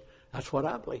grace. That's what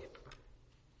I believe.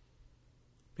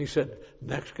 He said,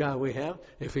 next guy we have,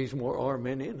 if he's more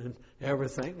Arminian and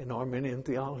everything, and Arminian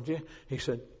theology, he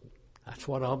said, that's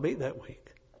what I'll be that week.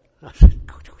 I said,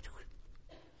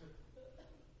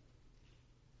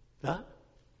 huh?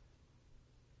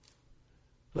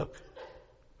 Look,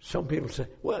 some people say,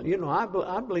 well, you know,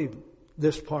 I believe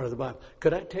this part of the Bible.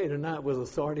 Could I tell you tonight with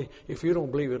authority, if you don't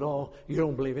believe it all, you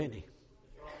don't believe any.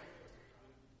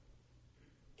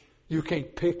 You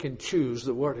can't pick and choose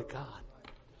the Word of God.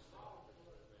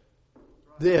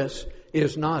 This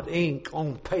is not ink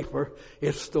on paper.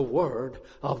 It's the Word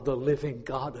of the living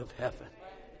God of heaven.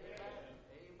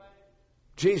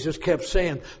 Jesus kept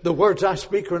saying, the words I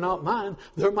speak are not mine.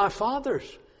 They're my Father's.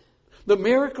 The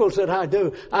miracles that I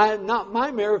do, not my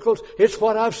miracles. It's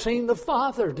what I've seen the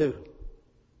Father do.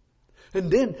 And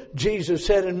then Jesus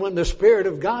said, and when the Spirit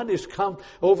of God is come,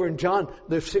 over in John,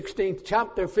 the 16th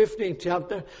chapter, 15th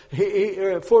chapter,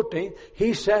 14th,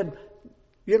 he said,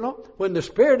 you know, when the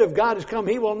Spirit of God is come,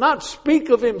 he will not speak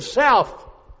of himself.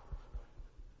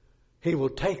 He will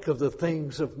take of the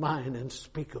things of mine and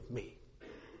speak of me.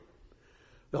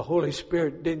 The Holy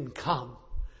Spirit didn't come,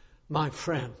 my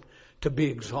friend, to be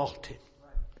exalted.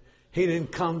 He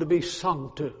didn't come to be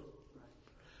sung to.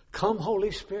 Come,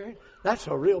 Holy Spirit. That's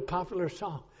a real popular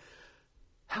song.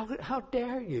 How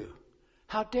dare you?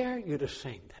 How dare you to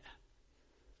sing that?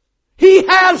 He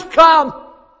has come.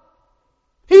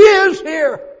 He is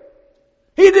here.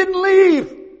 He didn't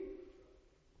leave.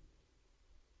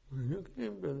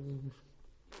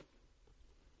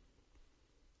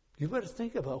 You better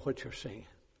think about what you're singing.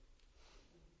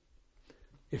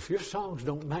 If your songs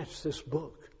don't match this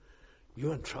book,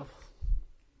 you're in trouble.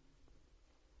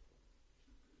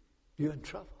 You're in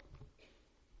trouble.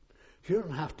 You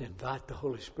don't have to invite the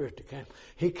Holy Spirit to come.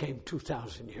 He came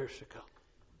 2,000 years ago.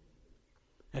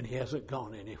 And he hasn't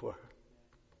gone anywhere.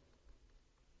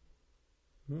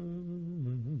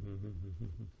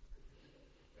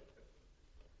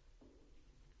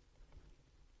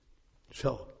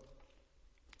 So,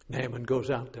 Naaman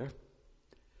goes out there.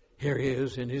 Here he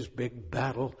is in his big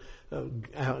battle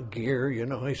gear. You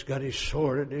know, he's got his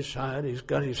sword at his side. He's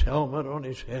got his helmet on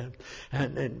his head.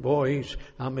 And boy,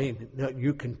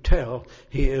 you can tell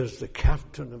he is the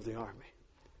captain of the army.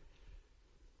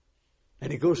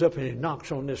 And he goes up and he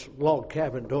knocks on this log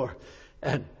cabin door.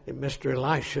 And Mr.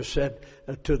 Elisha said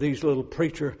to these little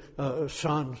preacher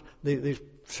sons, these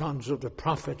sons of the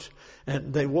prophets,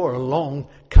 and they wore a long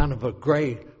kind of a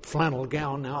gray flannel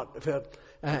gown outfit.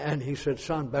 And he said,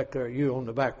 son, back there, you on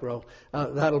the back row,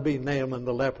 that'll be Naaman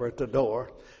the leper at the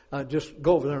door. Just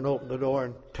go over there and open the door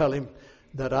and tell him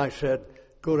that I said,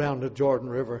 go down the Jordan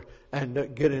River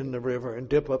and get in the river and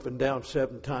dip up and down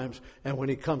 7 times. And when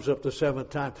he comes up the 7th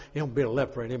time, he won't be a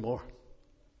leper anymore.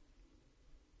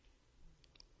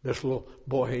 This little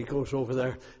boy, he goes over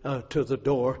there to the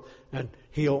door, and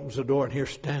he opens the door, and here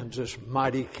stands this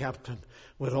mighty captain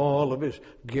with all of his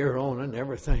gear on and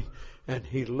everything. And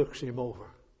he looks him over.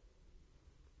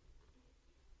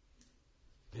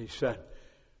 He said,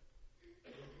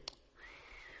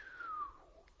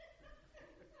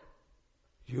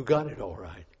 you got it all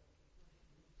right.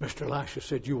 Mr. Elisha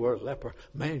said, you were a leper.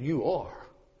 Man, you are.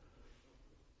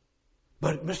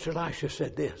 But Mr. Elisha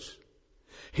said this.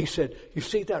 He said, you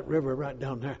see that river right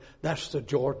down there? That's the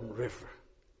Jordan River.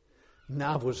 And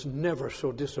I was never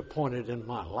so disappointed in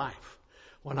my life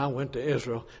when I went to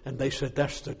Israel and they said,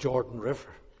 that's the Jordan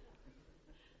River.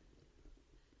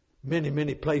 Many,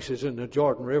 many places in the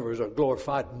Jordan River is a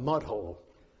glorified mud hole.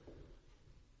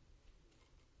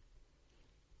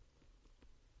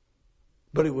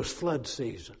 But it was flood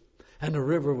season, and the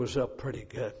river was up pretty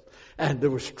good. And there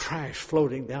was trash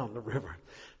floating down the river.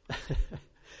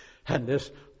 And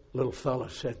this little fellow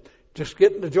said, just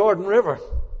get in the Jordan River.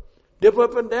 Dip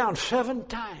up and down 7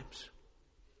 times.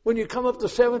 When you come up the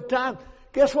 7th time,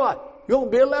 guess what? You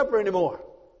won't be a leper anymore.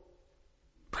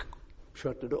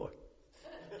 Shut the door.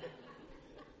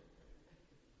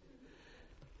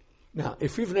 Now,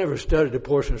 if you've never studied a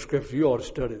portion of Scripture, you ought to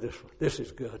study this one. This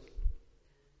is good.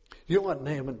 You know what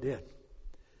Naaman did?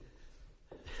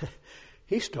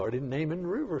 He started naming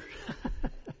rivers.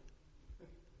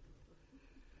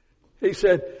 He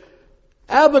said,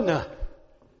 Abana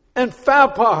and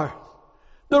Pharpar,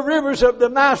 the rivers of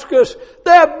Damascus,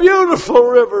 they're beautiful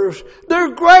rivers.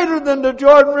 They're greater than the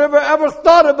Jordan River ever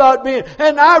thought about being.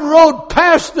 And I rode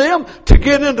past them to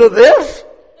get into this.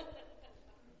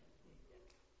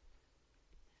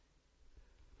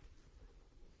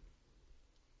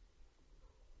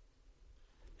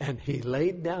 And he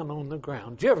laid down on the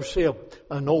ground. Did you ever see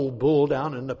an old bull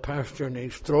down in the pasture and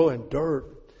he's throwing dirt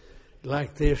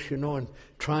like this, you know, and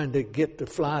trying to get the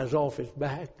flies off his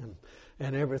back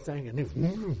and everything?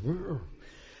 And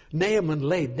Naaman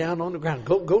laid down on the ground.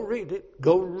 Go read it.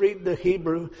 Go read the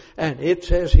Hebrew. And it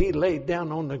says he laid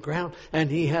down on the ground and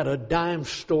he had a dime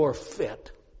store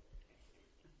fit.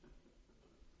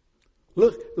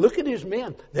 Look at his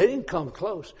men. They didn't come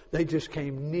close. They just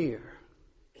came near.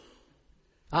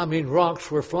 I mean,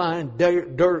 rocks were flying,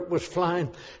 dirt was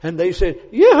flying, and they said,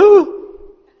 Yoo-hoo!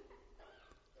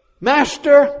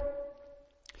 Master,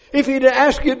 if he'd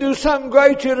asked you to do something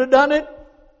great, you'd have done it.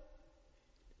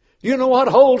 You know what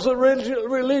holds the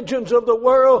religions of the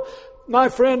world, my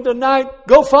friend, tonight?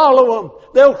 Go follow them.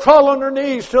 They'll crawl on their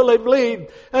knees till they bleed,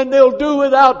 and they'll do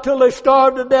without till they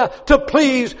starve to death to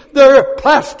please their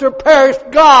plaster Paris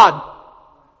God.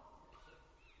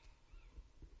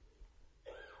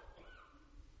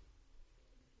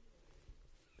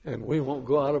 And we won't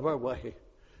go out of our way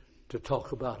to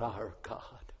talk about our God.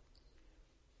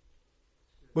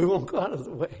 We won't go out of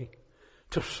the way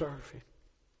to serve Him,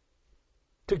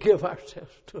 to give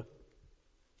ourselves to Him.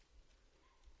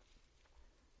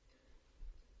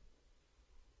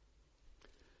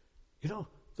 You know,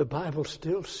 the Bible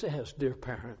still says, dear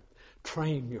parent,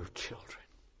 train your children.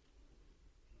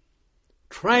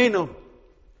 Train them.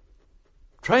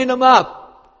 Train them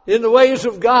up in the ways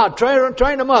of God.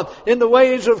 Train them up in the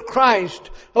ways of Christ.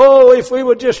 Oh, if we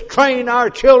would just train our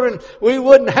children, we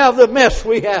wouldn't have the mess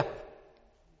we have.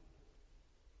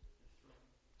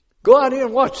 Go out here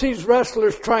and watch these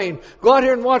wrestlers train. Go out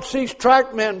here and watch these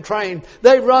track men train.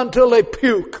 They run till they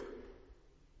puke.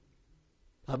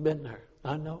 I've been there.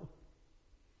 I know.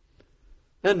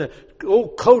 And the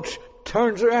old coach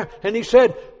turns around and he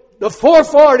said, the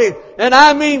 440, and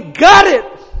I mean got it.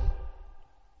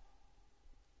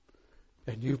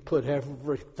 And you put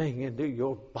everything into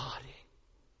your body,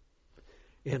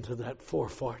 into that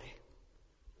 440.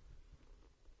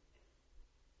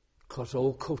 Because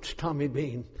old Coach Tommy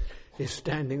Bean is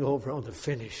standing over on the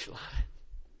finish line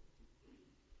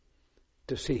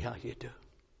to see how you do.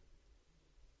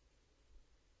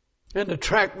 And the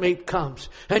track meet comes,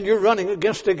 and you're running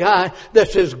against a guy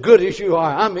that's as good as you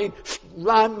are. I mean,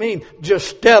 just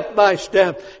step by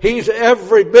step. He's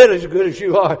every bit as good as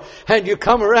you are. And you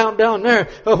come around down there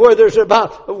where there's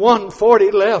about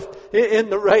 140 left in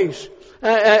the race.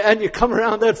 And you come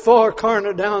around that far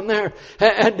corner down there,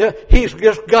 and he's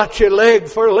just got you leg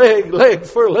for leg, leg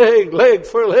for leg, leg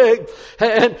for leg,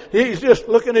 and he's just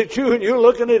looking at you, and you're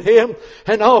looking at him,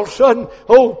 and all of a sudden,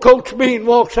 old Coach Bean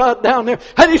walks out down there,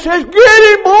 and he says,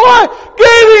 "Get him, boy!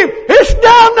 Get him! It's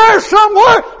down there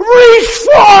somewhere! Reach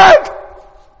for it!"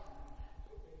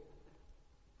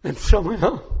 And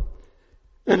somehow,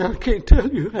 and I can't tell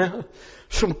you how,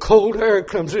 some cold air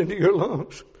comes into your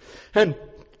lungs, and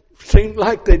seemed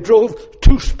like they drove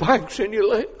 2 spikes in your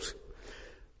legs.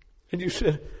 And you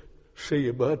said, "See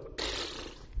you, bud."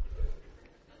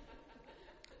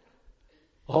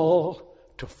 All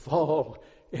to fall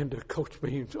into Coach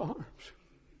Bean's arms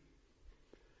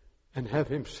and have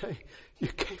him say, "You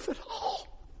gave it all.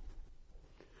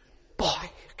 Boy,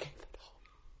 you gave it all."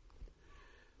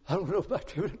 I don't know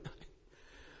about you tonight,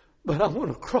 but I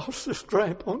want to cross the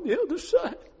stripe on the other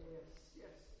side.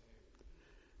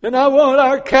 And I want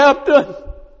our captain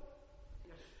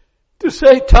to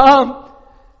say, "Tom,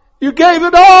 you gave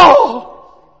it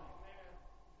all.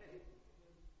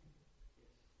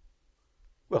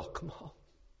 Welcome home.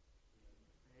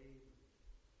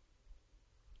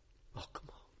 Welcome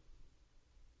home."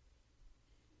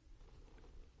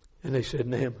 And they said,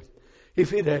 "Naaman,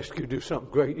 if he'd asked you to do something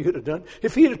great, you'd have done.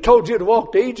 If he'd have told you to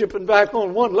walk to Egypt and back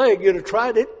on one leg, you'd have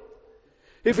tried it.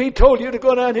 If he told you to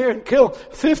go down here and kill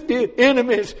 50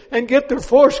 enemies and get their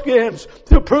foreskins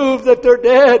to prove that they're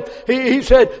dead," he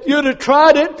said, "you'd have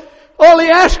tried it. All he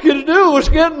asked you to do was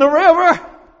get in the river.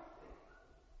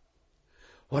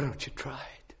 Why don't you try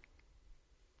it?"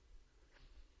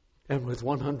 And with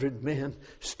 100 men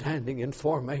standing in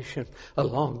formation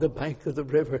along the bank of the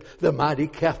river, the mighty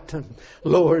captain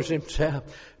lowers himself,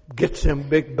 gets them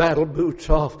big battle boots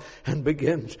off, and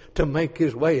begins to make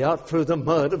his way out through the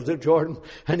mud of the Jordan.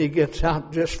 And he gets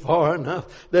out just far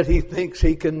enough that he thinks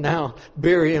he can now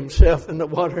bury himself in the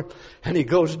water. And he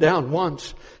goes down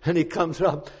once, and he comes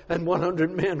up, and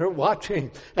 100 men are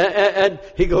watching. And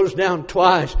he goes down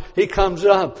twice. He comes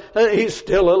up, and he's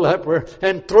still a leper.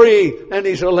 And 3, and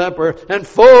he's a leper. And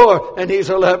 4, and he's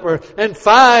a leper. And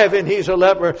 5, and he's a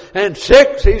leper. And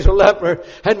 6, he's a leper.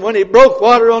 And when he broke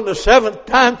water on the 7th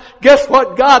time, guess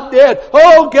what God did?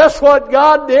 Oh, guess what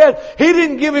God did? He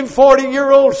didn't give him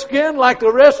 40-year-old skin like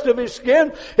the rest of his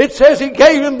skin. It says He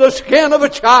gave him the skin of a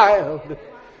child.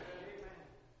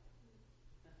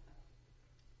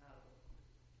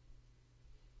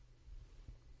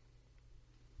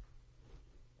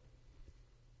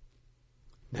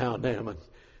 Now Naaman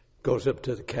goes up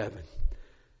to the cabin.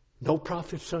 No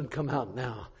prophet's son come out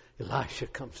now. Elisha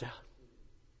comes out.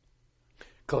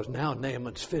 Because now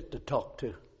Naaman's fit to talk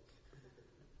to.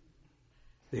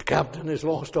 The captain has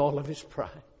lost all of his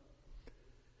pride.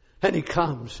 And he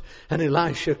comes, and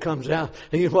Elisha comes out.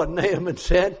 And you know what Naaman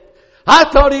said? "I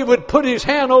thought he would put his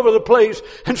hand over the place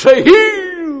and say,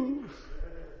 'Heal!'"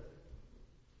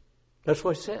 That's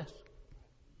what he says.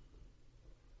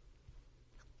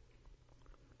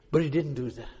 But he didn't do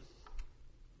that.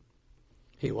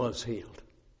 He was healed.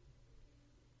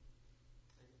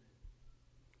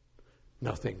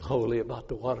 Nothing holy about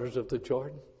the waters of the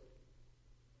Jordan.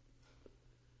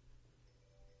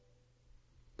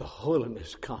 The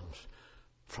holiness comes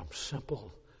from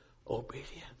simple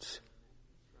obedience.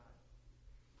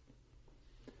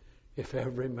 if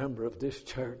every member of this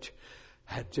church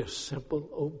had just simple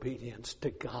obedience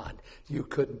to God, you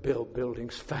couldn't build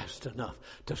buildings fast enough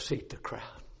to seat the crowd.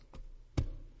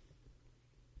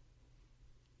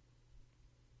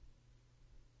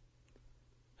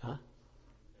 Huh?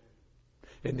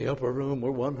 In the upper room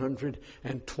were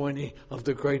 120 of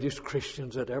the greatest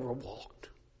Christians that ever walked.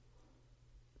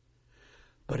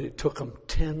 But it took them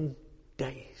 10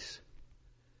 days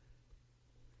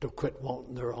to quit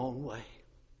wanting their own way,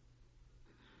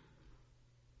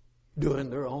 doing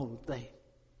their own thing.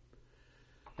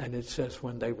 And it says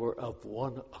when they were of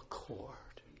one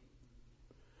accord,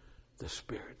 the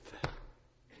Spirit fell.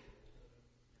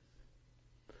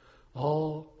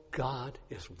 All God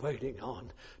is waiting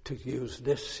on to use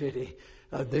this city,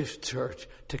 this church,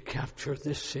 to capture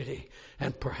this city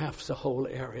and perhaps the whole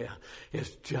area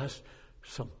is just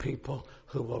some people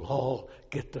who will all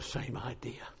get the same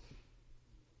idea.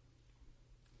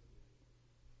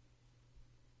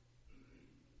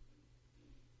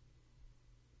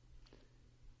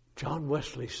 John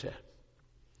Wesley said,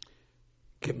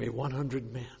 give me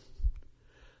 100 men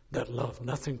that love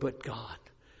nothing but God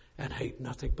and hate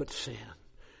nothing but sin,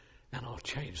 and I'll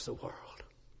change the world.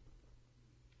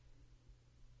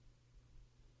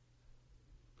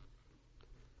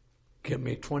 Give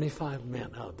me 25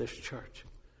 men out of this church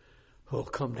who will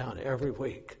come down every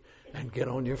week and get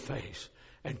on your face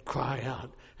and cry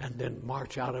out and then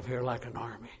march out of here like an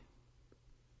army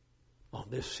on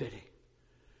this city.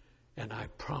 And I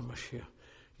promise you,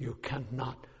 you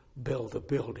cannot build the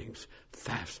buildings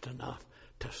fast enough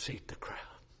to seat the crowd.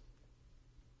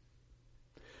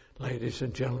 Ladies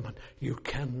and gentlemen, you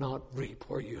cannot reap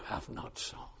where you have not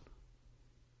sown.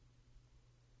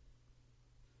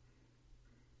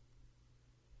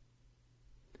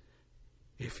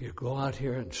 If you go out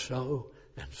here and sow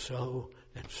and sow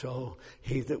and sow,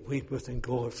 he that weepeth and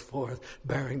goeth forth,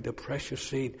 bearing the precious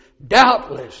seed,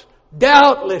 doubtless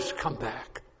come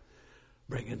back,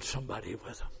 bringing somebody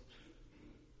with him.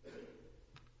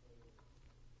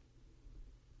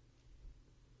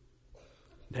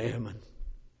 Naaman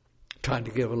tried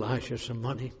to give Elisha some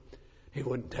money. He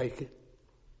wouldn't take it.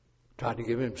 Tried to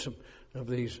give him some of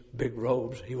these big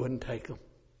robes. He wouldn't take them.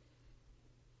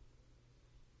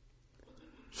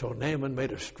 So Naaman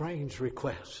made a strange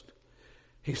request.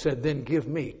 He said, then give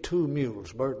me 2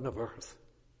 mules burden of earth.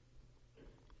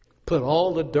 Put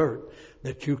all the dirt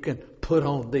that you can put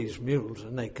on these mules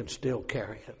and they can still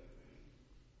carry it.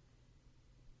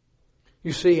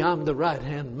 You see, I'm the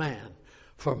right-hand man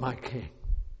for my king.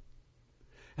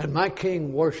 And my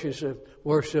king worships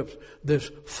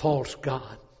this false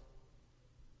god,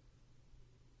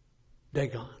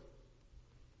 Dagon.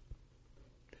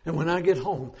 And when I get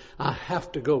home, I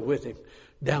have to go with him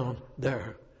down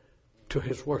there to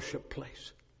his worship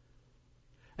place.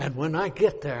 And when I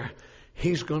get there,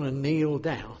 he's going to kneel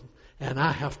down, and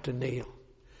I have to kneel.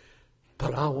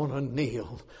 But I want to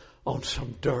kneel on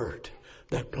some dirt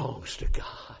that belongs to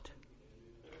God.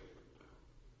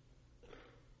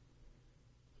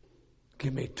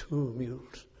 Give me 2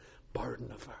 mules,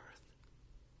 burden of earth.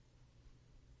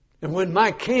 And when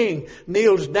my king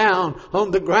kneels down on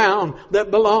the ground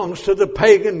that belongs to the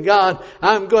pagan god,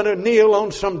 I'm going to kneel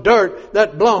on some dirt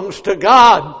that belongs to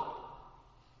God.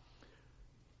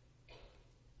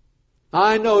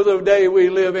 I know the day we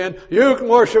live in, you can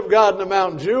worship God in the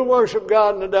mountains, you worship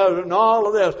God in the desert and all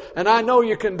of this. And I know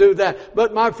you can do that.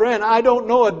 But my friend, I don't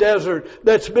know a desert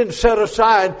that's been set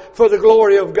aside for the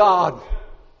glory of God.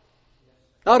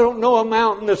 I don't know a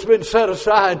mountain that's been set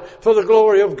aside for the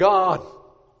glory of God.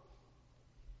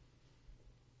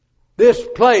 This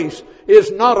place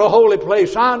is not a holy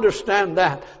place. I understand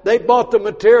that. They bought the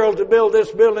material to build this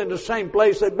building the same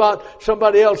place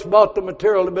somebody else bought the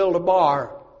material to build a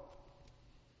bar.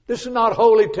 This is not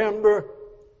holy timber.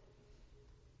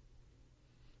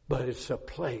 But it's a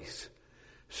place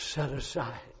set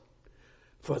aside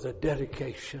for the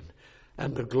dedication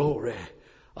and the glory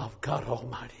of God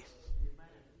Almighty.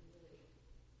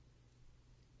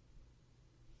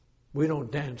 We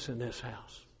don't dance in this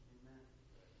house.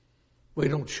 We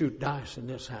don't shoot dice in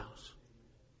this house.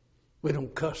 We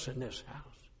don't cuss in this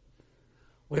house.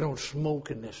 We don't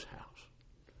smoke in this house.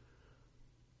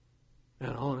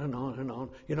 And on and on and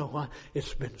on. You know why?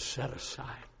 It's been set aside.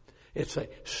 It's a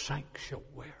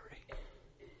sanctuary.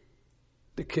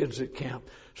 The kids at camp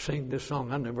sing this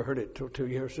song. I never heard it till 2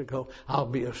 years ago. I'll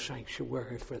be a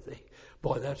sanctuary for thee.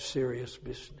 Boy, that's serious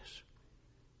business.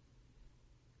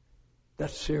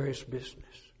 That's serious business.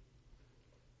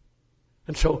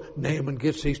 And so Naaman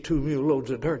gets these 2 mule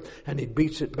loads of dirt and he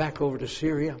beats it back over to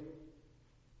Syria.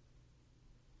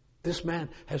 This man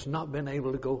has not been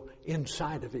able to go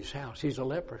inside of his house. He's a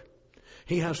leper.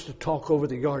 He has to talk over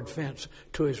the yard fence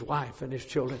to his wife and his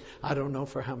children. I don't know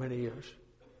for how many years.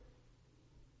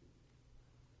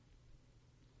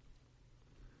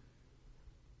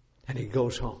 And he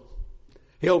goes home.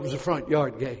 He opens the front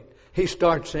yard gate. He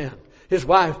starts in. His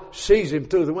wife sees him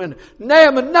through the window.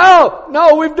 Naaman,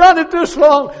 no, we've done it this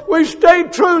long. We've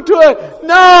stayed true to it.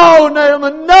 No,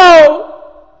 Naaman, no.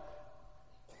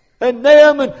 And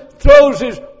Naaman throws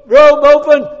his robe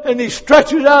open and he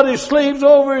stretches out his sleeves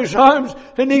over his arms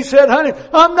and he said, honey,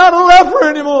 I'm not a leper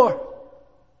anymore.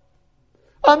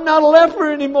 I'm not a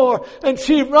leper anymore. And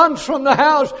she runs from the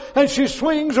house and she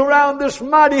swings around this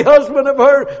mighty husband of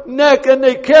her neck and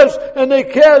they kiss and they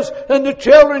kiss and the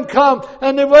children come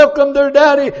and they welcome their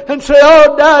daddy and say,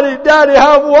 oh, daddy, daddy,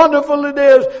 how wonderful it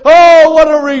is. Oh, what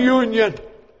a reunion.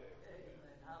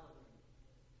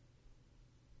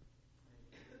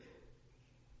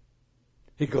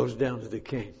 He goes down to the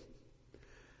king.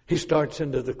 He starts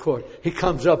into the court. He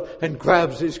comes up and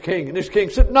grabs his king. And his king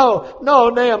said, no,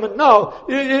 Naaman, no.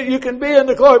 You can be in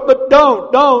the court, but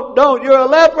don't. You're a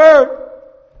leper.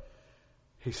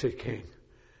 He said, King,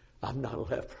 I'm not a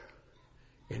leper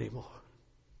anymore.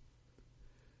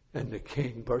 And the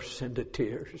king bursts into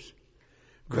tears,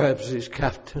 grabs his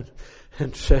captain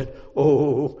and said,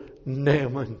 oh,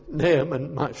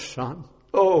 Naaman, my son.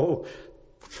 Oh,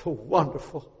 so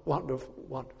wonderful, wonderful,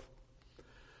 wonderful.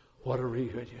 What a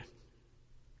reunion.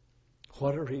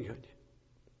 What a reunion.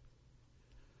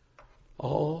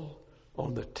 All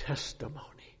on the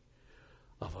testimony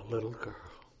of a little girl.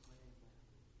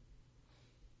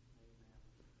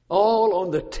 All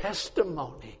on the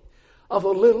testimony of a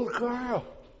little girl.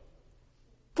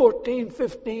 14,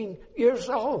 15 years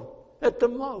old at the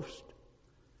most.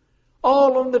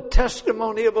 All on the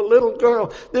testimony of a little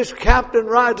girl. This captain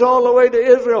rides all the way to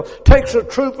Israel, takes a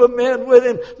troop of men with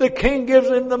him. The king gives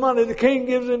him the money. The king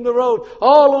gives him the road.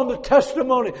 All on the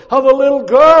testimony of a little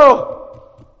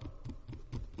girl.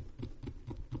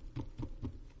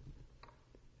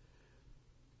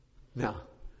 Now,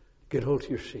 get hold of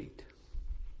your seat.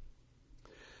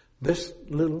 This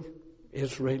little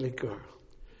Israeli girl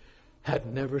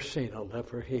had never seen a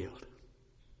leper healed.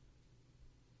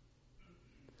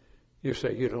 You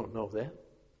say, you don't know that?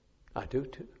 I do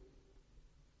too.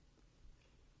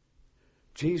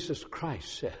 Jesus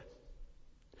Christ said,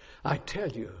 I tell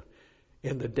you,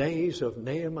 in the days of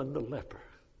Naaman the leper,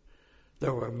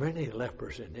 there were many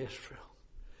lepers in Israel,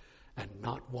 and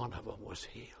not one of them was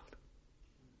healed.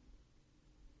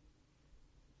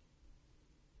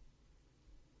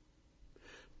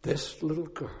 This little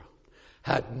girl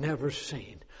had never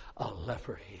seen a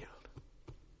leper healed.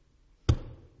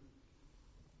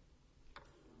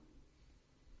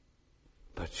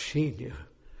 But she knew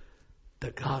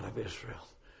the God of Israel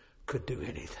could do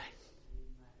anything.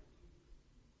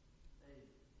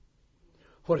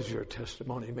 What does your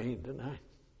testimony mean tonight?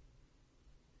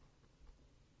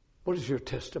 What does your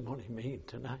testimony mean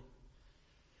tonight?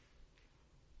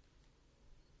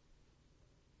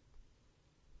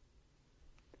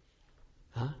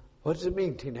 Huh? What does it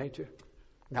mean, teenager?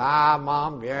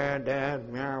 Mom, yeah, Dad,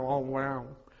 yeah,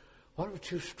 well. Why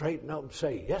don't you straighten up and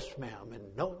say, yes, ma'am, and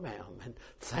no, ma'am, and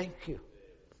thank you?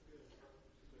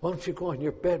 Why don't you go in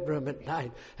your bedroom at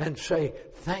night and say,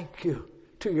 thank you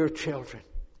to your children?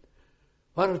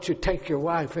 Why don't you take your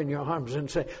wife in your arms and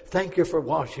say, thank you for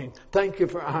washing, thank you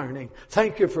for ironing,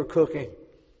 thank you for cooking?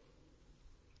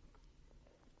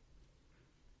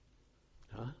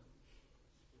 Huh?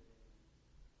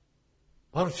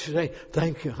 Why don't you say,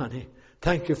 thank you, honey.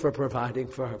 Thank you for providing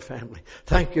for our family.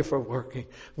 Thank you for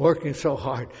working so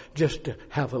hard just to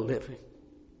have a living.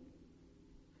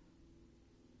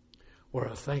 We're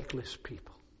a thankless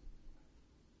people.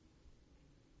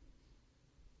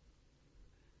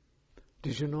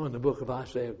 Did you know in the book of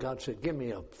Isaiah, God said, give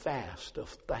me a fast of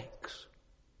thanks.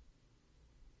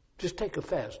 Just take a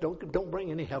fast. Don't bring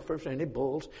any heifers, any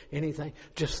bulls, anything.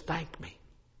 Just thank me.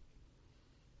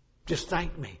 Just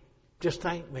thank me. Just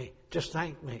thank me. Just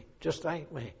thank me. Just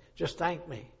thank me. Just thank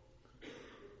me.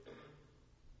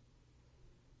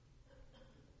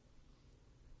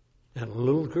 And a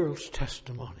little girl's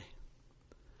testimony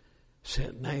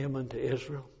sent Naaman to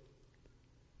Israel,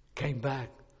 came back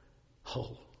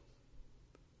whole.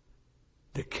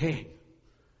 The king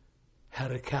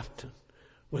had a captain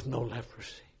with no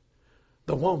leprosy.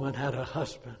 The woman had a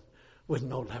husband with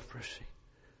no leprosy.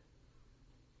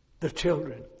 The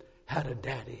children had a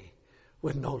daddy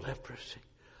with no leprosy.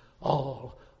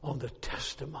 All on the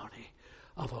testimony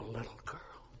of a little girl.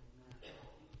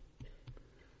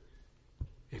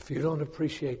 If you don't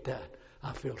appreciate that,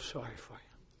 I feel sorry for you.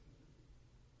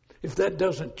 If that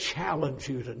doesn't challenge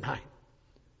you tonight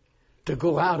to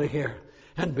go out of here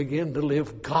and begin to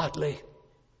live godly,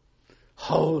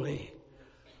 holy,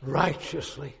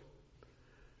 righteously,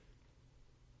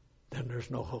 then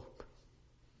there's no hope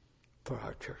for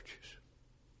our churches,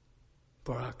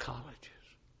 for our colleges.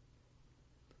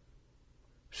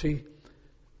 See,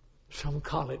 some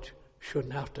college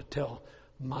shouldn't have to tell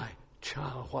my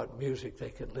child what music they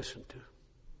can listen to.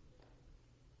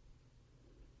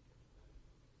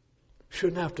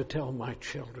 Shouldn't have to tell my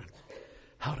children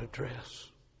how to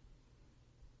dress.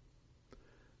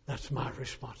 That's my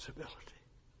responsibility.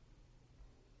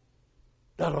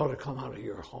 That ought to come out of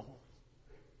your home.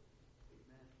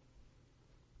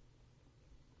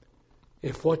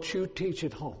 If what you teach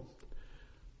at home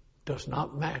does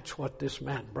not match what this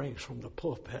man brings from the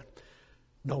pulpit,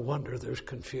 no wonder there's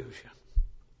confusion.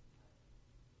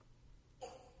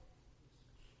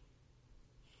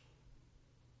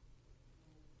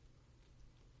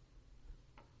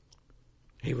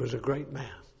 He was a great man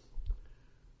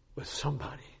with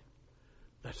somebody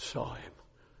that saw him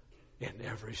in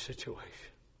every situation.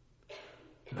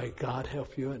 May God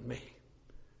help you and me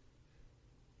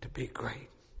to be great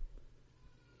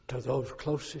to those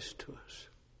closest to us,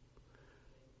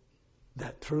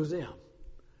 that through them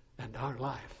and our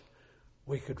life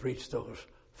we could reach those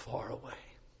far away.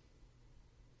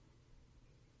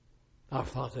 Our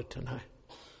Father, tonight,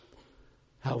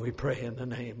 how we pray in the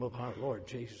name of our Lord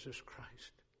Jesus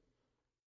Christ.